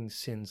 avoiding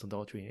sins,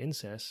 adultery, and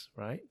incest,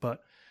 right?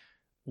 But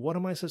what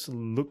am I supposed to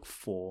look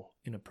for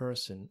in a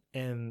person?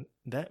 And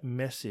that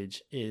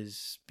message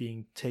is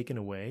being taken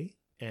away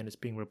and it's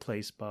being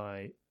replaced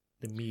by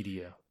the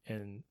media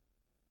and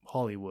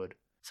Hollywood.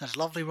 Such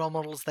lovely role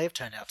models they've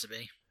turned out to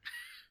be.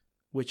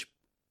 Which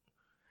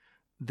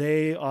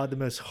they are the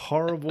most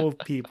horrible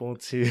people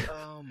to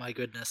oh my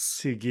goodness,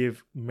 to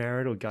give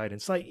marital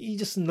guidance. Like, you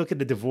just look at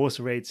the divorce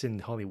rates in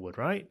Hollywood,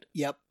 right?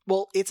 Yep.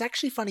 Well, it's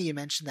actually funny you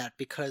mention that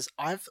because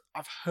I've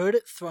heard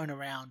it thrown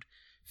around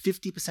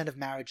 50% of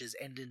marriages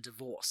end in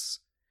divorce.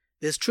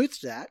 There's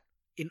truth to that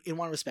in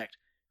one respect.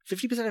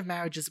 50% of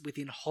marriages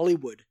within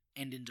Hollywood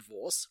end in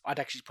divorce. I'd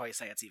actually probably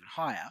say it's even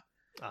higher.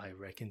 I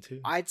reckon too.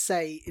 I'd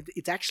say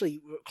it's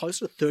actually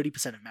closer to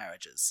 30% of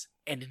marriages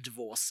end in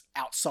divorce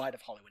outside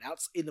of Hollywood.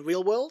 In the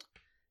real world,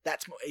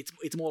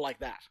 it's more like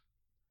that.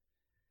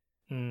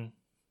 Mm.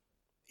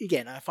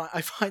 Again, I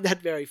find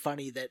that very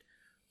funny that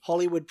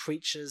Hollywood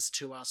preaches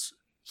to us,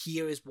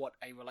 here is what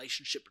a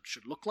relationship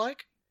should look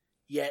like,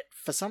 yet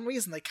for some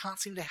reason they can't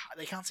seem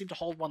to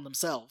hold one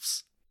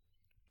themselves.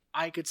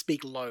 I could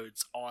speak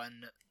loads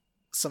on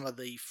some of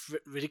the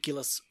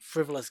ridiculous,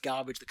 frivolous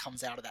garbage that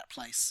comes out of that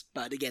place,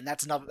 but again,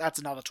 that's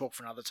another talk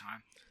for another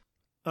time.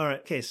 All right.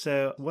 Okay.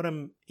 So what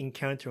I'm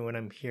encountering when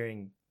I'm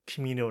hearing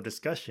communal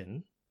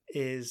discussion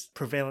is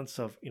prevalence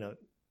of,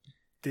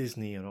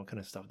 Disney and all kind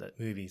of stuff, that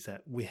movies,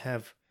 that we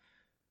have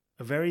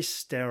a very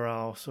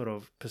sterile sort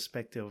of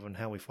perspective on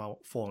how we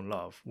fall in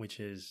love, which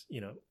is,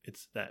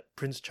 it's that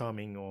Prince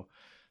Charming or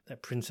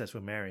that princess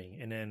we're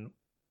marrying. And then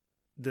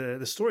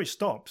the story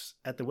stops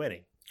at the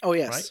wedding. Oh,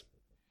 yes. Right?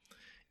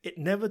 It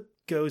never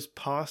goes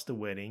past the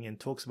wedding and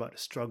talks about the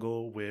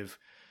struggle with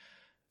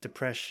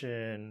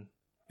depression,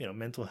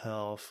 mental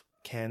health,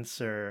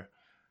 cancer.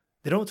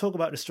 They don't talk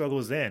about the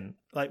struggles then.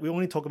 Like, we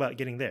only talk about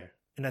getting there.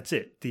 And that's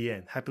it. The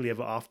end. Happily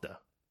ever after.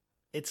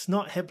 It's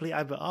not happily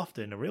ever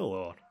after in the real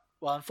world.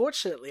 Well,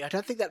 unfortunately, I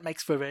don't think that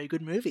makes for a very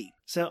good movie.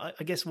 So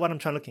I guess what I'm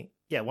trying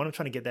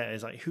to get at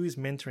is, like, who's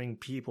mentoring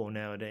people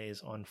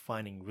nowadays on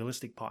finding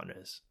realistic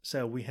partners?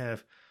 So we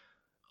have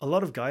a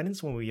lot of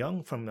guidance when we're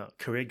young from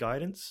career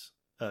guidance,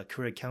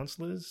 career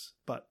counselors,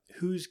 but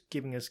who's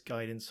giving us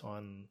guidance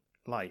on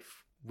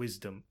life,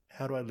 wisdom?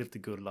 How do I live the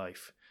good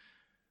life?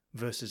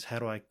 Versus how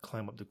do I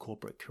climb up the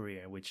corporate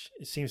career, which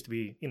it seems to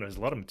be, there's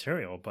a lot of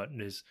material, but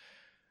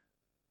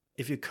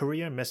if your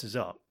career messes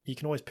up, you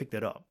can always pick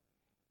that up.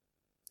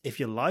 If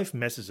your life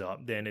messes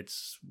up, then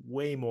it's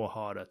way more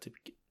harder to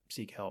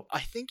seek help. I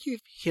think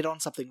you've hit on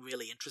something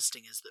really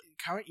interesting, is that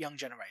current young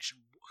generation,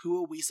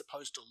 who are we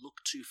supposed to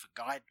look to for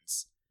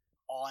guidance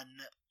on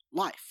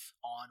life,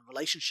 on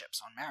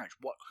relationships, on marriage?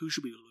 Who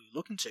should we be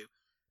looking to?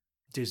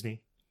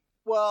 Disney.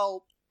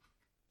 Well,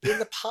 in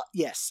the past,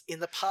 yes. In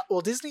the past, well,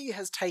 Disney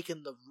has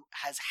taken over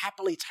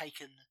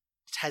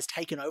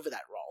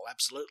that role.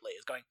 Absolutely,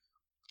 is going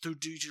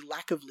due to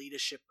lack of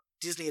leadership.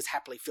 Disney has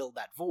happily filled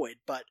that void.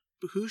 But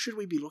who should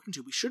we be looking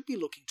to? We should be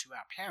looking to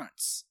our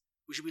parents.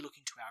 We should be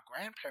looking to our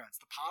grandparents,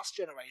 the past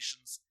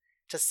generations,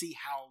 to see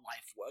how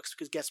life works.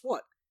 Because guess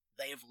what?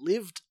 They have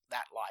lived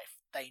that life.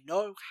 They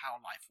know how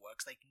life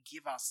works. They can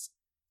give us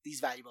these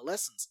valuable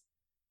lessons.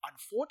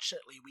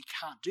 Unfortunately, we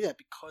can't do that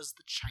because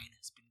the chain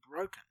has been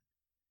broken,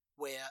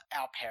 where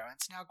our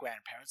parents and our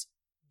grandparents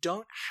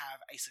don't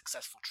have a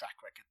successful track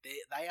record.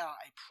 They are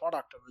a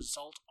product, a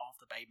result of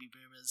the baby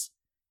boomers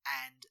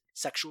and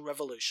sexual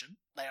revolution.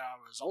 They are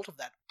a result of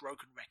that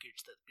broken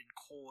wreckage that's been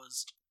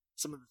caused,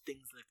 some of the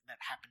things that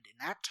happened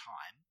in that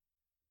time.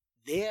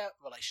 Their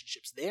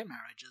relationships, their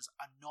marriages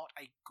are not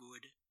a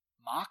good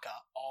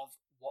marker of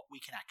what we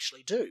can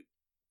actually do.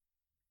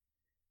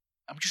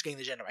 I'm just getting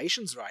the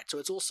generations right. So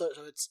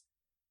it's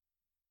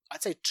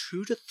I'd say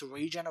 2 to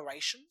 3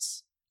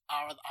 generations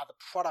are the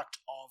product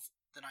of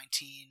the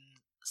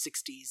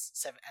 1960s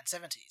and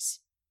 70s.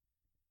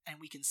 And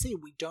we can see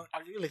I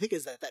really think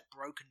is that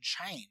broken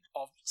chain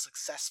of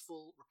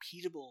successful,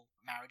 repeatable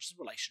marriages and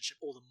relationship,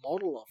 or the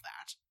model of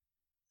that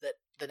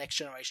the next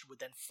generation would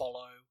then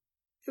follow.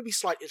 There would be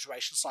slight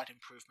iterations, slight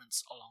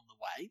improvements along the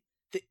way.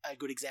 A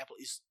good example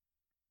is,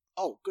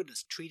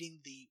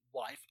 treating the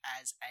wife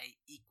as a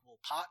equal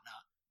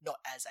partner, not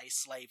as a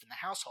slave in the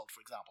household,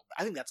 for example.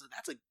 I think that's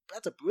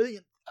a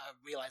brilliant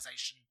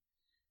realization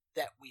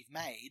that we've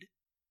made,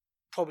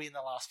 probably in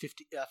the last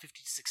 50 to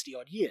 60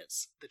 odd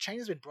years. The chain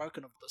has been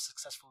broken of what a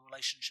successful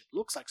relationship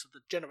looks like, so the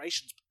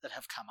generations that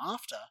have come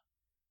after,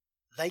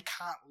 they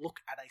can't look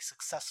at a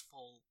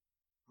successful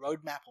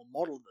roadmap or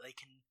model that they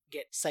can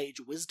get sage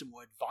wisdom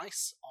or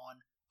advice on,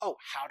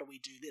 how do we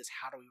do this?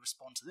 How do we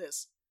respond to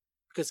this?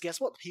 Because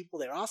guess what? The people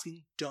they're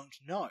asking don't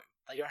know.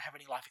 They don't have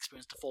any life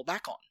experience to fall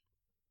back on.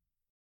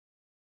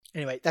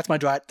 Anyway, that's my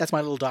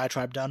little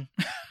diatribe done.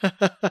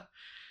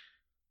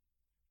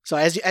 So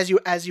as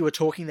you were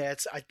talking there,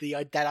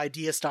 that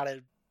idea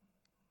started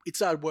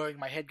worrying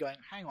my head, going,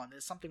 hang on,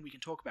 there's something we can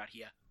talk about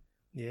here.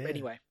 Yeah. But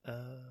anyway.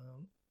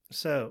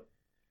 So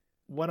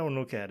what I want to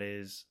look at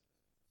is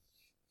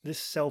this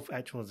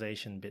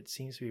self-actualization bit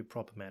seems to be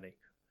problematic.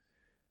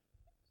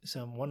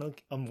 So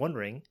I'm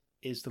wondering,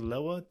 is the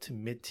lower to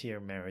mid-tier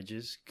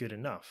marriages good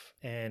enough?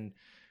 And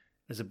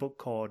there's a book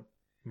called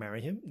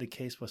Marry Him, The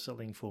Case for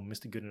Settling for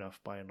Mr. Good Enough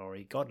by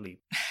Laurie Gottlieb.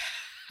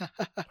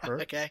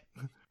 Okay.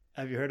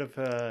 Have you heard of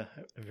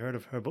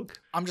her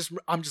book? I'm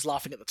just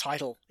laughing at the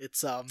title.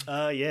 It's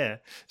yeah.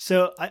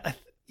 So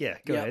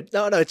go ahead.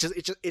 No, it's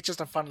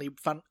just a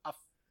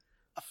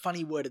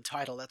funny worded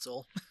title, that's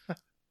all.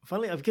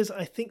 Funnily, because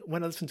I think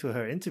when I listened to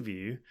her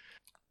interview,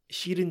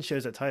 she didn't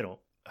choose that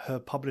title. Her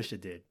publisher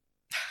did.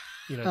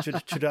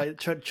 Should I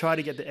try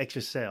to get the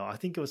extra sale? I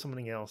think it was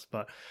something else,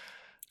 but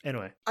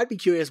anyway. I'd be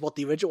curious what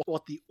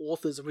the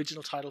author's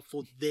original title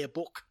for their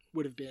book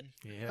would have been.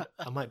 Yeah,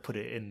 I might put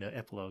it in the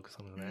epilogue or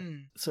something like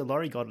that. So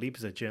Laurie Gottlieb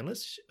is a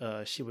journalist.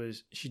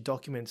 She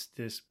documents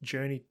this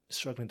journey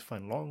struggling to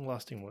find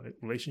long-lasting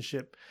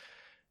relationship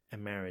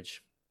and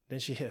marriage. Then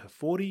she hit her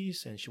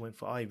 40s and she went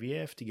for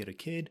IVF to get a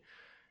kid.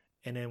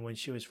 And then when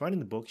she was writing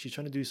the book, she's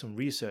trying to do some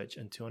research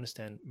and to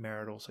understand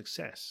marital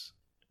success.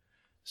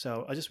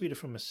 So I'll just read it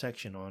from a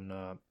section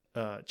on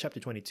chapter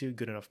 22,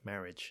 Good Enough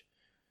Marriage.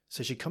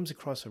 So she comes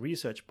across a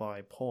research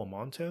by Paul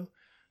Monto,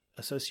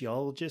 a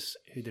sociologist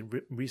who did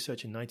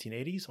research in the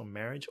 1980s on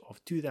marriage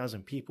of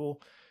 2,000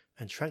 people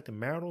and tracked the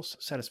marital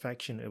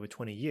satisfaction over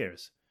 20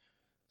 years.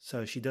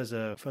 So she does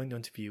a phone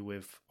interview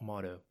with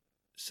Amato.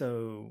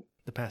 So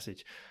the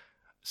passage.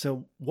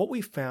 So what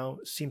we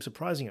found seemed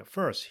surprising at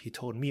first, he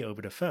told me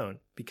over the phone,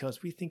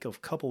 because we think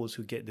of couples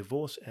who get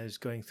divorced as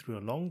going through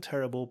a long,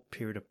 terrible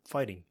period of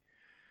fighting.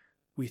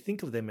 We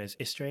think of them as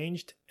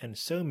estranged and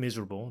so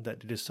miserable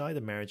that they decide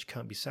the marriage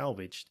can't be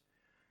salvaged.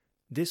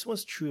 This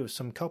was true of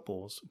some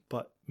couples,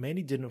 but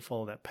many didn't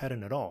follow that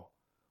pattern at all.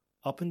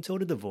 Up until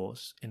the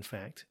divorce, in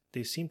fact,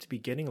 they seemed to be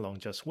getting along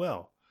just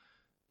well.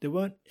 They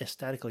weren't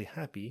ecstatically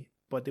happy,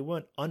 but they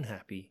weren't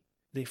unhappy.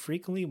 They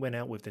frequently went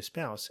out with their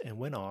spouse and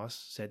when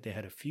asked, said they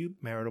had a few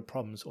marital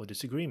problems or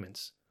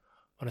disagreements.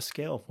 On a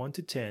scale of 1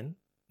 to 10,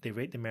 they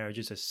rate their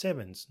marriages as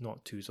 7s,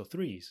 not 2s or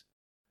 3s.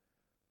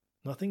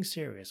 Nothing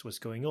serious was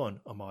going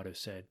on, Amato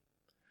said.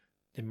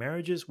 Their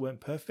marriages weren't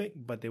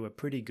perfect, but they were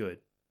pretty good.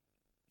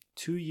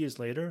 2 years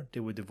later, they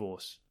were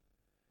divorced.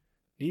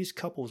 These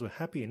couples were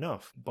happy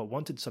enough, but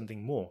wanted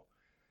something more.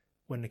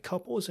 When the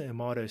couples in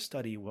Amato's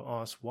study were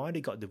asked why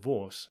they got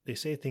divorced, they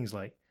say things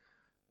like,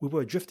 "We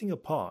were drifting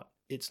apart.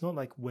 It's not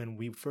like when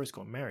we first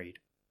got married."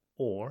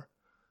 Or,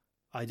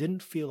 "I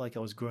didn't feel like I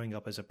was growing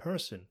up as a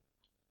person."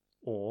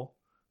 Or,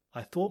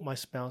 "I thought my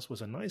spouse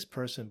was a nice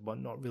person but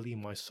not really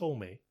my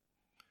soulmate."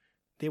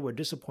 They were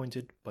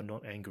disappointed but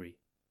not angry.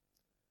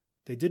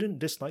 They didn't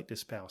dislike their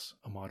spouse,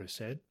 Amato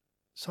said.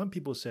 Some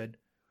people said,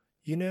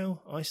 "You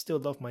know, I still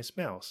love my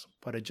spouse,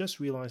 but I just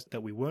realized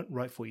that we weren't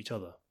right for each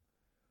other."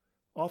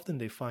 Often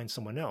they find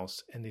someone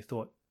else and they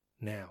thought,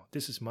 "Now,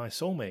 this is my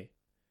soulmate."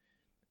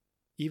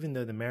 Even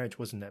though the marriage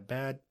wasn't that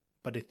bad,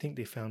 but they think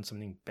they found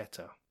something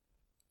better.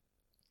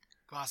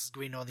 Grass is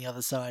green on the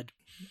other side.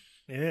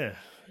 Yeah,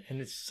 and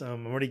it's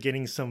I'm already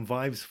getting some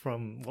vibes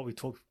from what we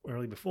talked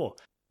earlier before.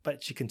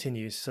 But she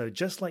continues, so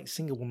just like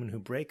single women who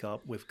break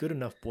up with good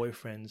enough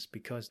boyfriends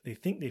because they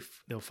think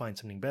they'll find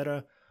something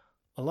better,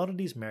 a lot of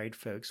these married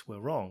folks were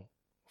wrong.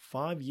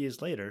 5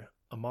 years later,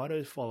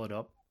 Amato followed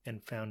up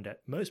and found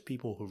that most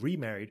people who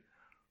remarried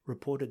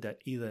reported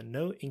that either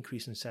no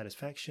increase in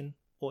satisfaction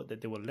or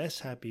that they were less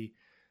happy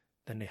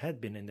than they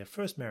had been in their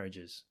first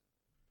marriages.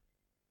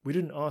 We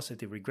didn't ask if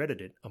they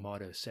regretted it,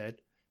 Amato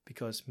said,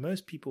 because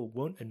most people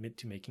won't admit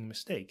to making a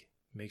mistake.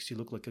 It makes you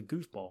look like a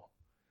goofball.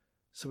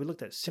 So we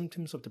looked at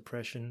symptoms of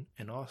depression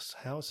and asked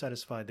how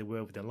satisfied they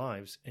were with their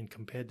lives and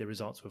compared their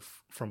results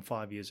from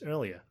 5 years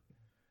earlier.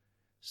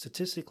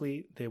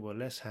 Statistically, they were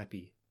less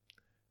happy.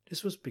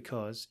 This was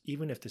because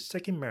even if the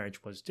second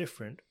marriage was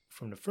different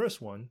from the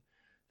first one,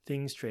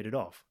 things traded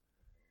off.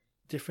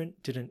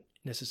 Different didn't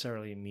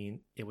necessarily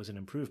mean it was an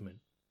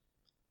improvement.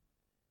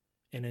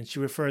 And then she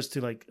refers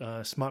to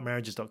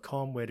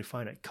smartmarriages.com, where they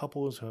find that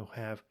couples who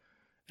have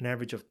an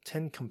average of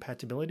 10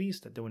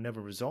 compatibilities that they will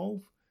never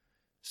resolve.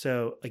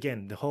 So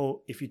again,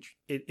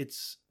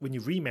 it's when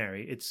you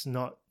remarry, it's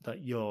not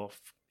that your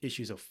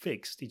issues are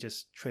fixed. You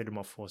just trade them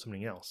off for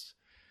something else.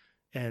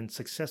 And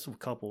successful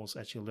couples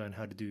actually learn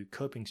how to do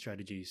coping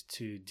strategies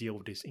to deal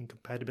with these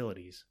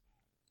incompatibilities.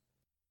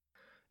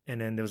 And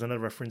then there was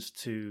another reference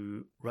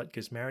to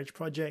Rutgers Marriage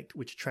Project,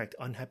 which tracked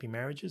unhappy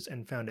marriages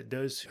and found that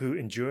those who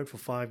endured for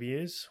 5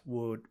 years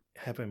would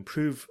have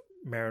improved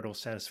marital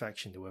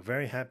satisfaction. They were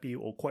very happy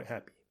or quite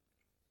happy.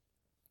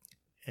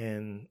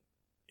 And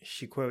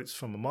she quotes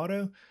from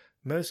Amato,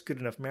 "Most good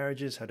enough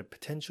marriages have the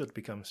potential to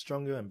become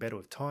stronger and better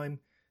with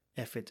time,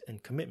 effort,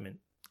 and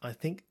commitment. I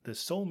think the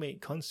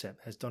soulmate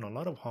concept has done a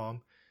lot of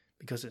harm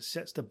because it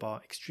sets the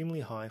bar extremely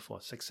high for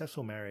a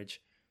successful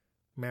marriage.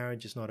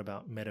 Marriage is not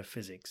about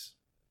metaphysics."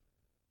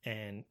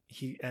 And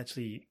he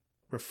actually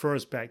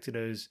refers back to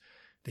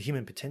the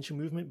human potential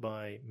movement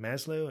by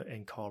Maslow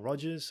and Carl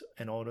Rogers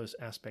and all those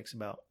aspects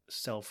about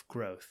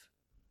self-growth.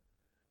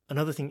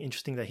 Another thing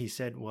interesting that he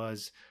said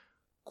was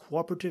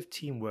cooperative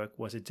teamwork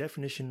was a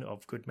definition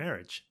of good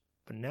marriage,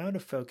 but now the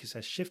focus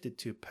has shifted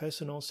to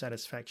personal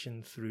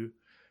satisfaction through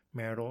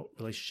marital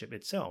relationship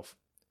itself.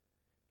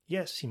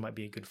 Yes, he might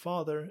be a good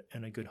father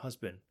and a good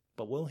husband,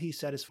 but will he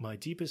satisfy my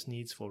deepest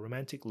needs for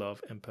romantic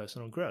love and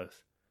personal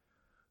growth?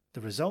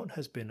 The result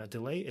has been a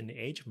delay in the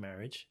age of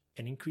marriage,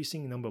 an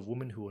increasing number of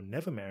women who will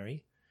never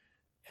marry,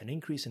 an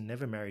increase in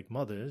never married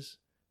mothers,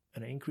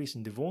 and an increase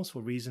in divorce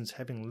for reasons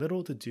having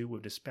little to do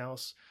with the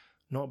spouse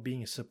not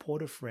being a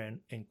supportive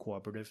friend and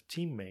cooperative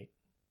teammate.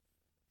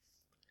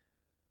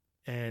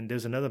 And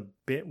there's another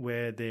bit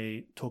where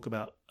they talk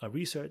about a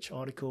research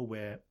article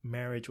where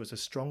marriage was a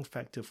strong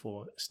factor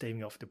for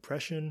staving off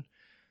depression.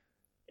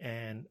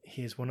 And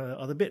here's one of the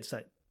other bits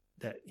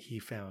that he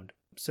found.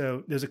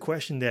 So there's a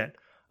question that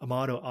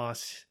Amato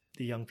asks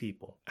the young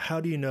people,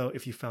 how do you know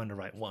if you found the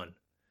right one?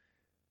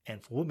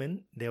 And for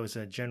women, there was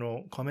a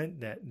general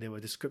comment that there were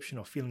a description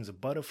of feelings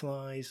of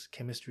butterflies,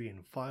 chemistry,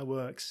 and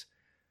fireworks.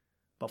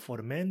 But for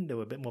the men, they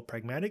were a bit more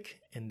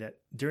pragmatic in that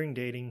during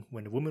dating,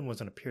 when the woman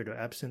was on a period of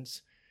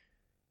absence,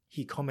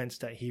 he comments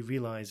that he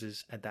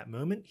realizes at that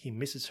moment he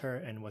misses her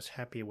and was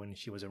happier when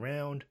she was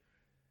around.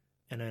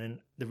 And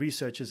then the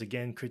researchers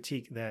again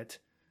critique that.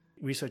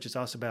 Researchers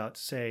asked about,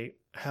 say,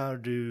 how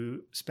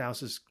do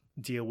spouses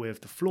deal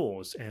with the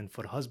flaws? And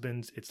for the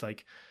husbands, it's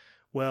like,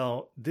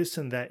 well, this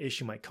and that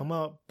issue might come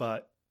up,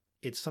 but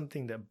it's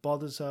something that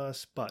bothers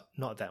us, but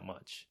not that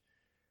much.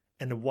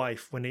 And the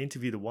wife, when they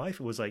interviewed the wife,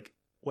 it was like,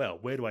 well,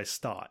 where do I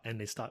start? And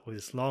they start with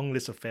this long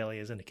list of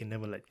failures and they can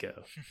never let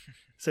go.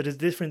 So there's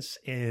difference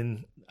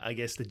in, I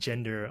guess, the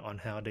gender on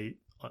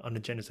the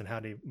genders and how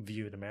they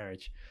view the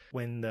marriage.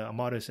 When the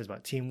motto says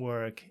about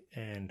teamwork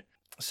and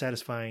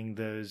satisfying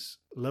those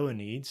lower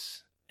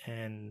needs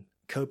and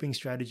coping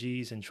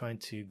strategies and trying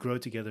to grow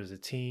together as a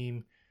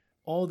team,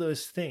 all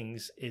those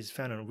things is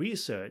found in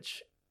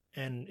research,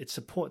 and it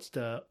supports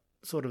the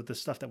sort of the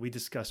stuff that we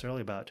discussed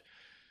earlier about,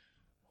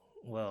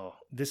 well,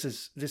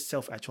 this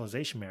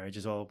self-actualization marriage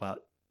is all about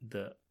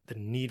the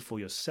need for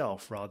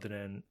yourself rather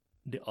than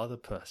the other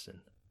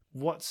person.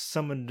 What's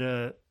some of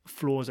the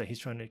flaws that he's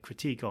trying to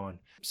critique on?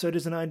 So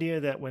there's an idea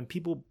that when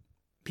people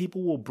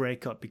will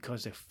break up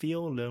because they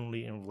feel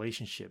lonely in a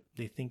relationship,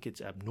 they think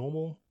it's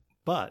abnormal,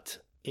 but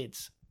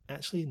it's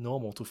actually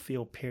normal to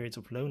feel periods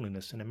of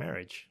loneliness in a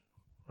marriage,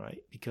 right?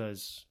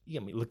 Because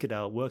look at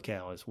our work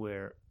hours.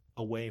 We're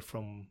away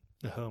from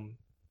the home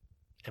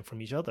and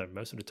from each other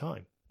most of the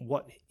time.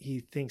 What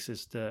he thinks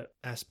is the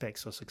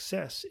aspects of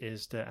success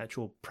is the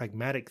actual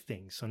pragmatic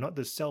things. So not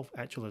the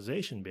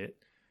self-actualization bit.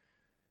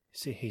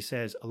 See, he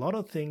says a lot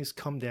of things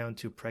come down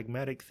to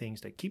pragmatic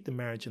things that keep the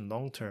marriage in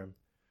long term.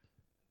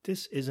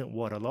 This isn't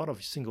what a lot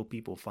of single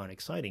people find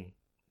exciting.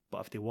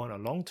 But if they want a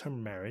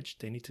long-term marriage,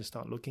 they need to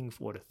start looking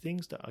for the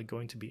things that are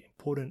going to be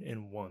important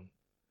in one.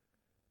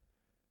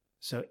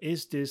 So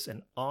is this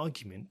an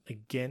argument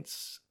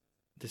against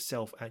the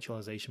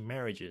self-actualization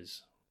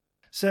marriages?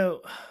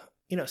 So,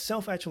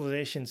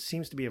 self-actualization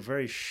seems to be a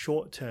very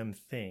short-term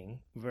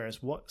thing,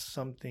 whereas what's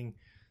something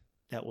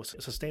that will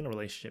sustain a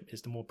relationship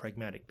is the more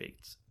pragmatic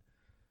bits.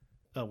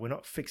 We're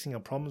not fixing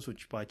our problems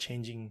by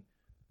changing,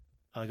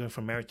 going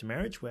from marriage to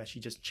marriage. We're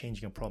actually just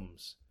changing our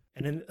problems.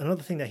 And then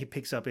another thing that he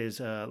picks up is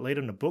later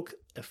in the book,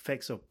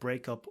 effects of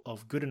breakup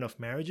of good enough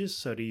marriages.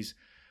 So these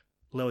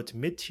lower to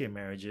mid-tier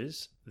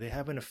marriages, they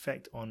have an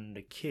effect on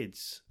the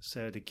kids.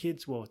 So the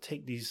kids will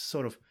take these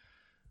sort of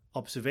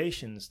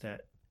observations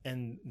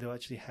and they'll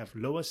actually have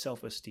lower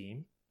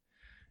self-esteem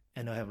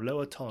and they'll have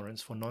lower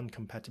tolerance for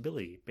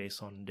non-compatibility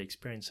based on the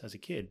experience as a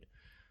kid.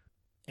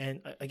 And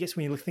I guess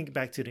when you think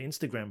back to the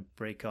Instagram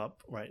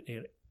breakup, right,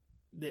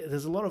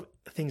 there's a lot of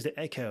things that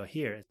echo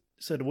here.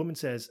 So the woman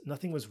says,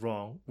 nothing was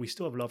wrong. We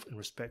still have love and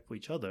respect for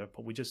each other,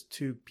 but we're just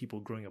two people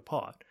growing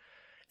apart.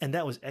 And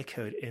that was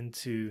echoed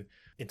into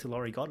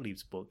Laurie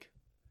Gottlieb's book.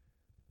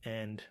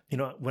 And,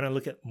 when I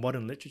look at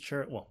modern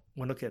literature,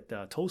 when I look at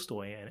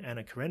Tolstoy and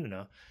Anna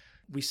Karenina,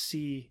 we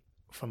see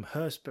from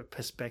her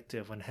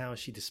perspective on how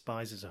she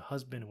despises her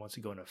husband and wants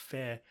to go on an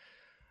affair.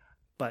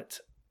 But,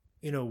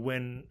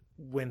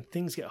 when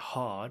things get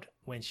hard,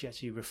 when she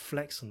actually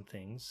reflects on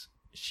things,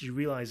 she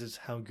realizes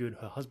how good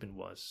her husband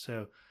was.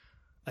 So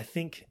I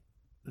think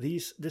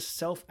this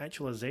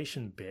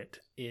self-actualization bit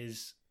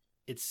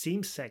it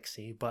seems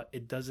sexy, but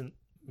it doesn't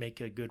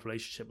make a good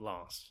relationship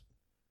last.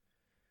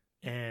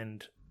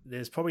 And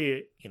there's probably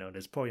a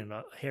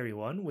hairy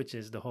one, which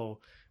is the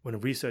whole, when the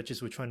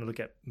researchers were trying to look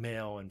at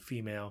male and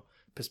female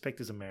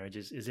perspectives of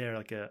marriages, is there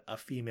like a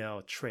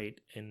female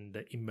trait in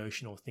the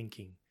emotional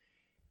thinking?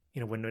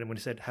 When they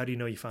said, how do you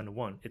know you found the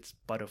one? It's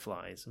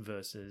butterflies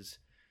versus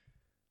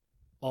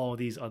all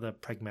these other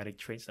pragmatic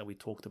traits that we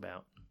talked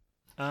about.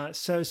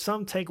 So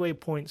some takeaway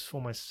points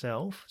for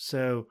myself.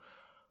 So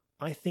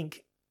I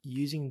think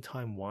using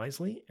time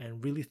wisely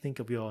and really think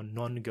of your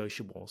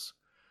non-negotiables.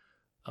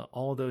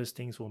 All those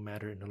things will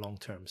matter in the long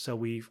term. So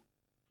we've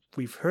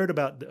heard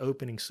about the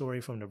opening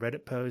story from the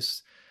Reddit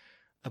post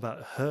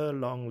about her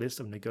long list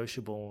of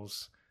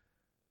negotiables.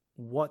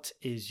 What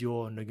is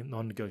your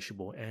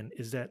non-negotiable? And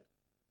is that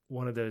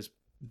one of those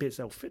bits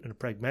that will fit in the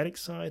pragmatic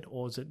side,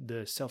 or is it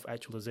the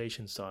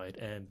self-actualization side?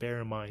 And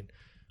bear in mind,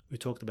 we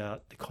talked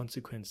about the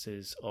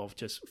consequences of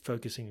just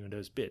focusing on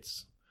those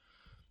bits.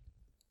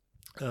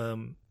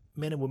 Men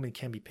and women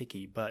can be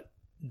picky, but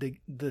the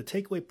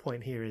takeaway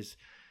point here is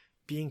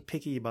being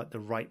picky about the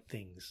right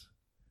things.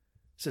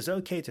 So it's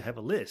okay to have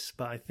a list,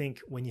 but I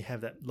think when you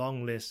have that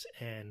long list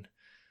and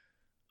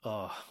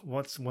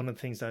what's one of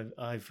the things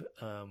I've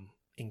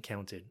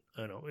encountered?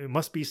 I don't know. It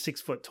must be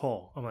 6 foot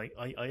tall. I'm like,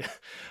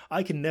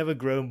 I can never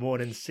grow more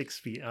than 6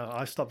 feet.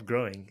 I've stopped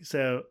growing.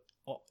 So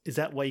is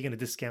that why you're going to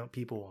discount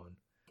people on?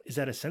 Is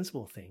that a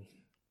sensible thing?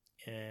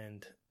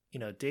 And,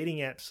 dating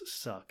apps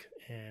suck.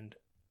 And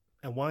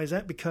why is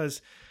that?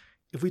 Because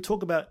if we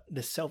talk about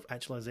the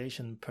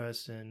self-actualization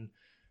person,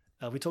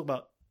 we talk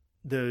about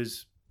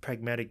those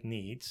pragmatic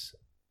needs,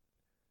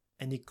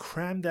 and you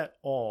cram that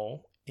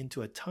all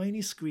into a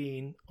tiny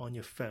screen on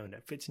your phone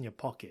that fits in your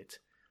pocket.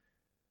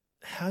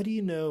 How do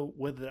you know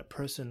whether that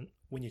person,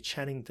 when you're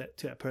chatting to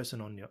that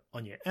person on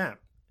your app,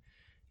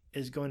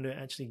 is going to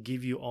actually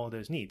give you all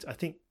those needs? I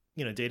think,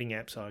 dating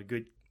apps are a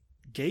good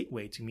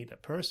gateway to meet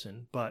that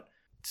person, but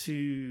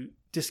to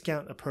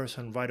discount a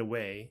person right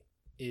away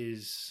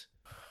is,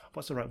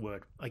 what's the right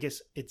word? I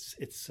guess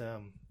it's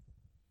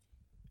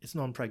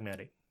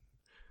non-pragmatic.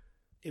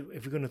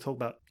 If we're going to talk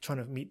about trying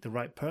to meet the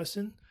right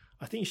person,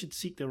 I think you should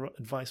seek the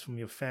advice from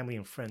your family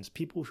and friends,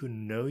 people who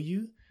know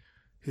you,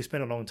 who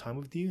spend a long time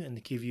with you,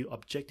 and give you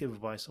objective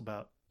advice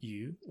about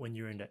you when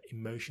you're in that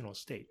emotional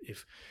state.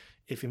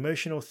 If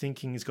emotional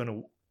thinking is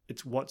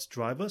it's what's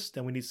drive us,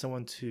 then we need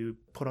someone to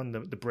put on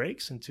the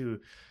brakes and to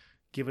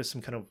give us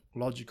some kind of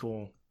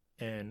logical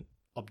and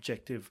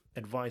objective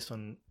advice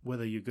on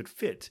whether you're a good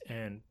fit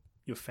and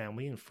your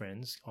family and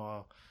friends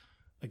are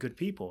a good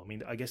people. I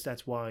mean, I guess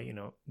that's why,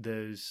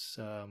 those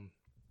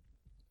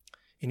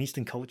in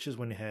Eastern cultures,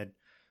 when they had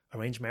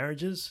arranged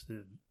marriages,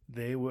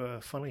 they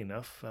were, funnily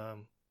enough,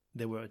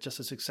 they were just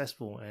as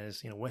successful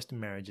as Western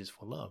marriages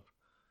for love.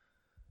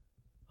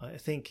 I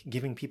think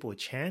giving people a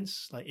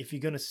chance, like if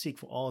you're going to seek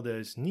for all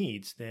those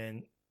needs,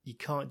 then you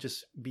can't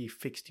just be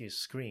fixed to your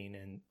screen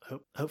and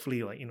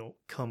hopefully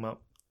come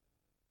up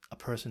a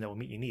person that will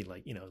meet your need,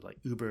 like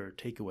Uber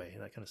takeaway,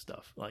 that kind of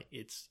stuff. Like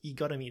you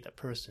got to meet that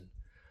person.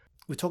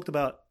 We talked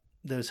about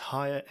those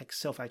higher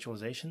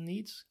self-actualization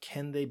needs.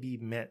 Can they be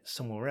met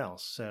somewhere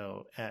else?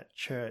 So at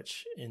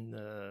church,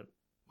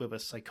 with a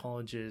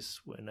psychologist,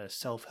 in a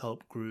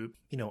self-help group,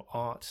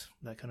 art,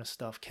 that kind of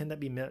stuff. Can that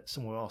be met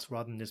somewhere else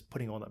rather than just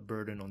putting all that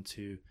burden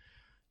onto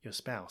your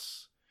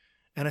spouse?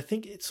 And I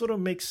think it sort of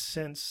makes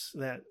sense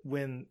that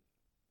when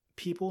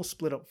people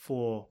split up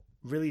for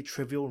really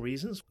trivial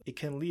reasons, it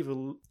can leave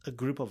a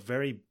group of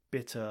very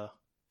bitter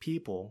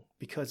people,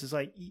 because it's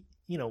like,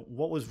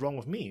 what was wrong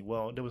with me?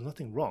 Well, there was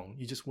nothing wrong.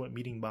 You just weren't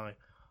meeting my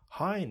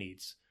higher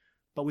needs.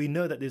 But we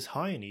know that these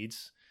higher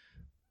needs,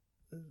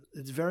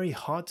 it's very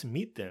hard to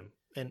meet them.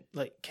 And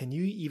can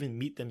you even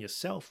meet them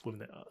yourself with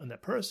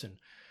that person?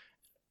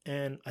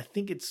 And I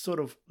think it's sort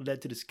of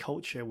led to this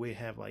culture where you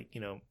have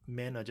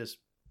men are just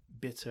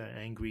bitter,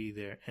 angry,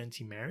 they're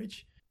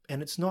anti-marriage.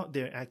 And it's not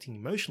they're acting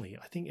emotionally.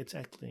 I think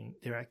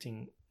they're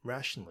acting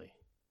rationally.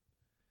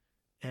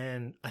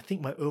 And I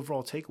think my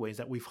overall takeaway is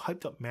that we've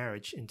hyped up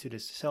marriage into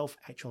this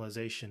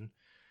self-actualization,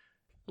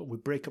 but we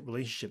break up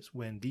relationships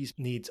when these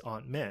needs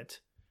aren't met,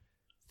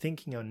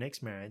 thinking our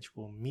next marriage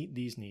will meet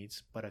these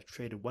needs, but I've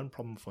traded one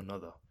problem for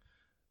another.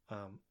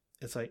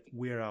 It's like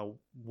we're our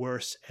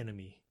worst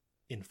enemy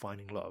in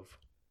finding love.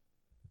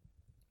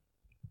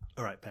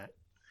 All right, Pat.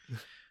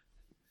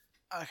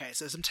 Okay,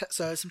 so some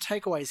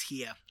takeaways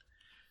here.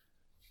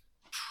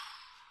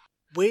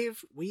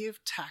 We've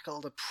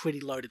tackled a pretty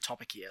loaded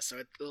topic here,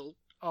 so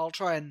I'll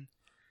try and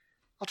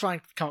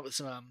come up with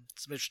some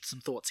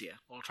thoughts here.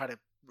 I'll try to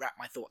wrap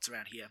my thoughts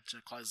around here to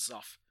close this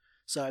off.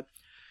 So,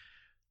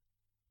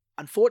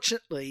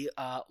 unfortunately,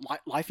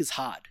 life is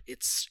hard.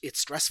 It's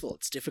stressful.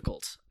 It's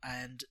difficult,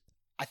 and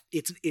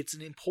it's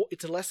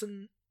a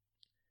lesson.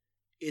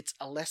 It's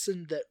a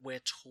lesson that we're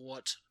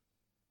taught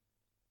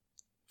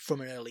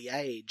from an early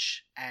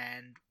age,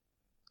 and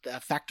the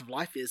fact of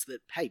life is that,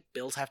 hey,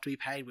 bills have to be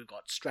paid. We've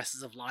got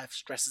stresses of life,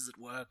 stresses at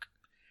work,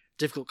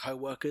 difficult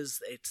co-workers.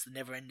 It's the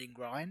never-ending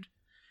grind.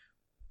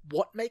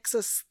 What makes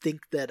us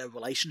think that a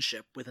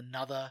relationship with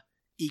another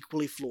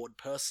equally flawed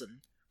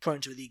person, prone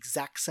to the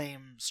exact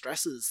same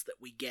stresses that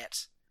we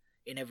get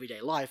in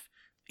everyday life,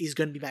 is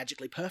going to be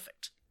magically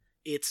perfect?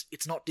 It's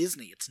not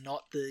Disney. It's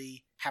not the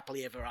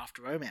happily ever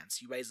after romance.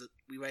 We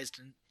raised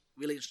a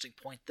really interesting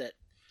point that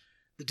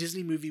the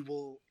Disney movie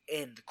will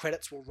end. The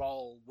credits will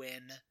roll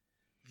when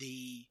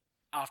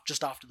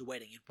just after the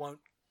wedding. It won't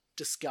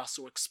discuss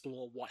or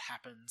explore what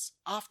happens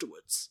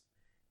afterwards.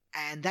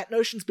 And that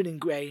notion's been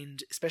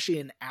ingrained, especially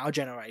in our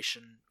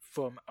generation,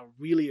 from a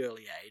really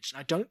early age. And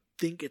I don't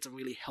think it's a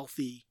really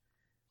healthy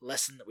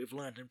lesson that we've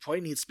learned, and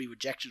probably needs to be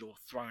rejected or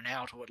thrown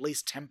out, or at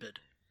least tempered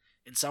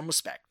in some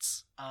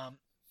respects.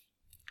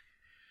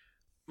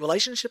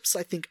 Relationships,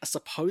 I think, are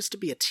supposed to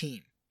be a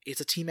team.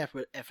 It's a team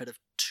effort of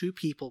two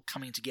people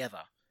coming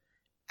together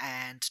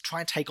and to try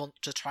and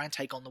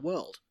take on the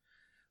world.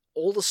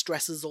 All the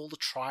stresses, all the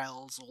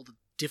trials, all the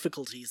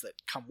difficulties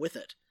that come with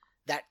it,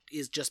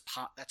 that's just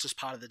part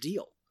of the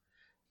deal.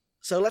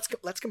 So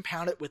let's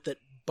compound it with that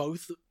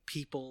both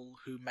people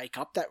who make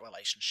up that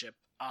relationship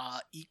are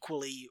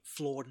equally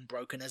flawed and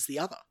broken as the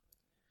other.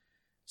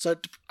 So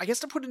I guess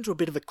to put it into a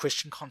bit of a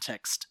Christian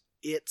context,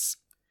 it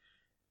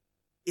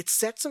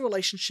sets a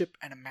relationship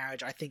and a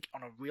marriage, I think,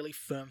 on a really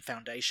firm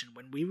foundation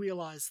when we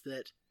realize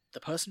that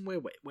the person we're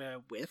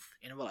with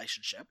in a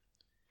relationship,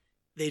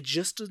 they're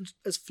just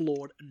as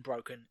flawed and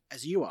broken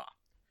as you are.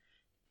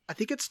 I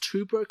think it's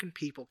two broken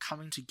people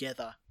coming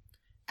together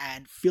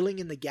and filling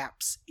in the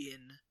gaps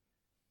in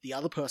the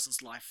other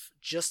person's life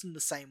just in the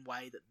same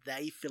way that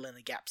they fill in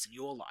the gaps in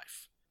your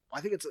life.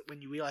 I think it's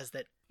when you realize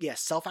that, yeah,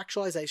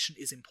 self-actualization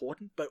is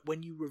important, but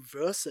when you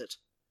reverse it,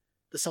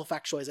 the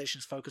self-actualization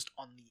is focused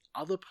on the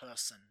other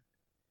person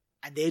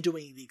and they're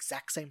doing the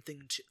exact same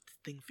thing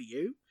for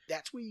you.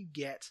 That's where you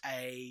get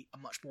a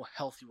much more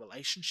healthy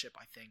relationship,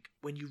 I think,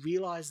 when you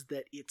realize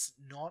that it's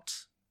not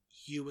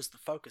you as the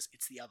focus,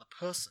 it's the other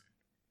person.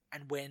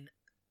 And when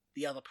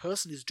the other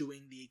person is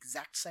doing the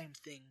exact same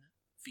thing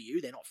for you,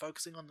 they're not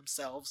focusing on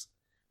themselves,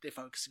 they're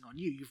focusing on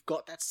you. You've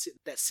got that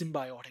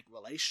symbiotic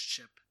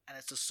relationship, and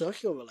it's a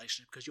circular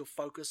relationship because you're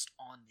focused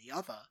on the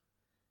other,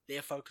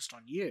 they're focused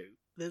on you.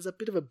 There's a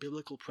bit of a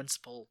biblical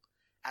principle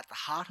at the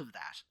heart of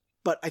that.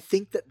 But I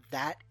think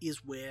that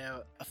is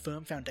where a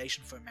firm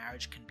foundation for a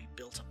marriage can be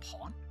built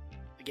upon.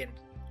 Again,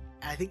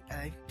 I think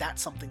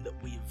that's something that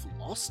we've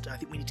lost. I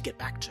think we need to get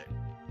back to.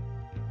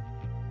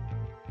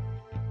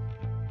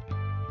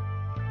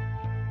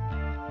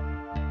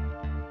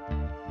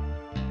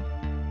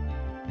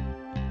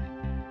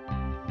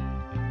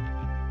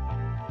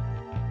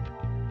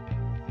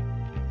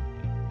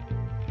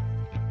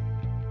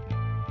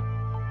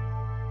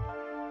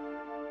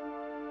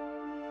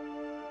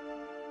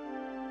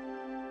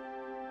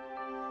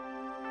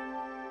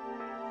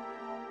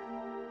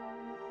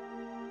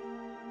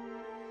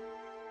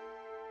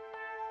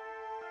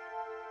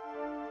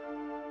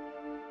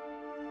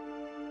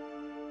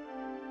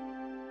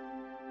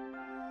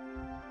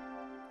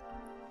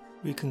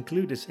 We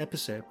conclude this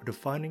episode with a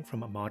finding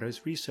from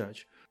Amado's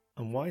research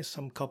on why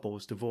some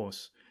couples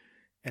divorce,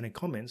 and the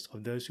comments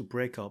of those who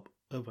break up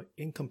over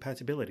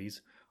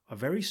incompatibilities are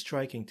very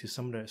striking to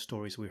some of the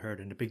stories we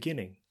heard in the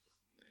beginning.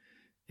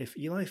 If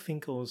Eli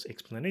Finkel's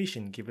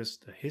explanation gives us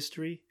the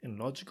history and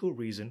logical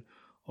reason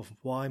of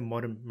why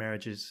modern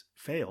marriages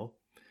fail,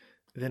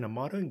 then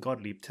Amado and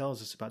Gottlieb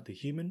tells us about the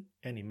human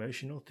and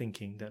emotional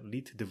thinking that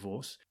lead to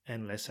divorce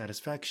and less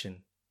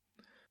satisfaction.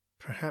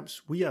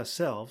 Perhaps we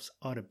ourselves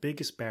are the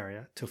biggest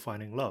barrier to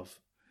finding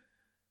love.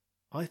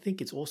 I think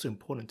it's also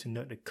important to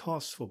note the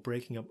costs for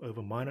breaking up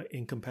over minor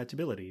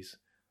incompatibilities.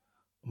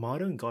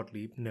 Amado and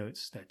Gottlieb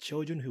notes that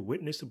children who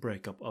witness the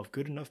breakup of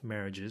good enough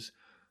marriages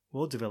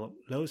will develop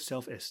low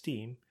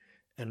self-esteem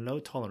and low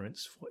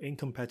tolerance for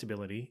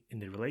incompatibility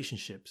in their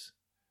relationships.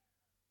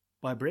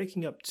 By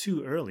breaking up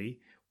too early,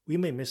 we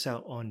may miss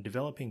out on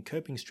developing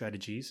coping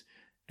strategies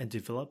and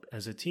develop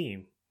as a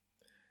team.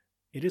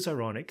 It is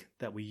ironic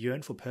that we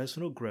yearn for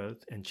personal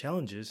growth and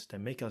challenges that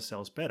make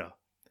ourselves better.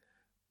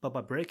 But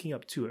by breaking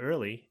up too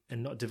early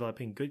and not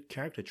developing good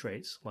character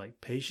traits like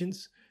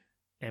patience,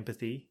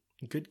 empathy,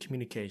 good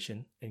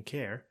communication, and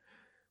care,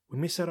 we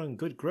miss out on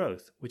good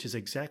growth, which is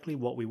exactly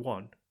what we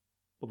want,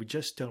 but we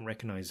just don't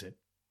recognize it.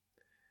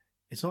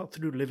 It's not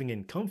through living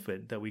in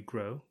comfort that we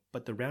grow,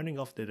 but the rounding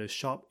off those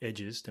sharp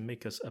edges that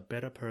make us a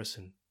better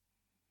person.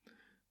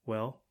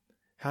 Well,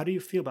 how do you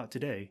feel about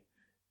today?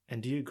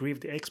 And do you agree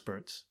with the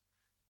experts?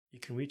 You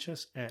can reach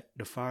us at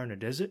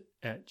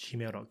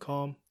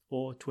thefireindthedesert@gmail.com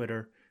or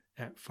Twitter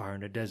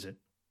 @fireinthedesert.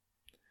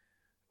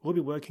 We'll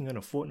be working on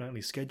a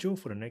fortnightly schedule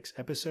for the next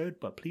episode,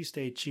 but please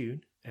stay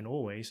tuned and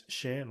always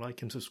share,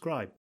 like, and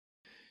subscribe.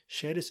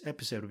 Share this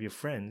episode with your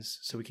friends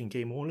so we can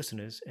gain more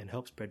listeners and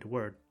help spread the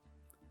word.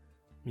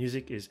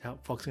 Music is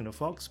Outfoxing the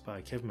Fox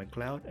by Kevin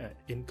MacLeod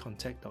at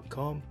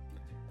incontact.com.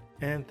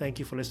 And thank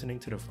you for listening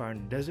to The Fire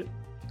in the Desert,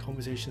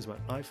 conversations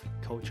about life,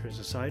 culture, and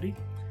society.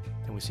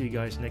 And we'll see you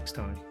guys next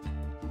time.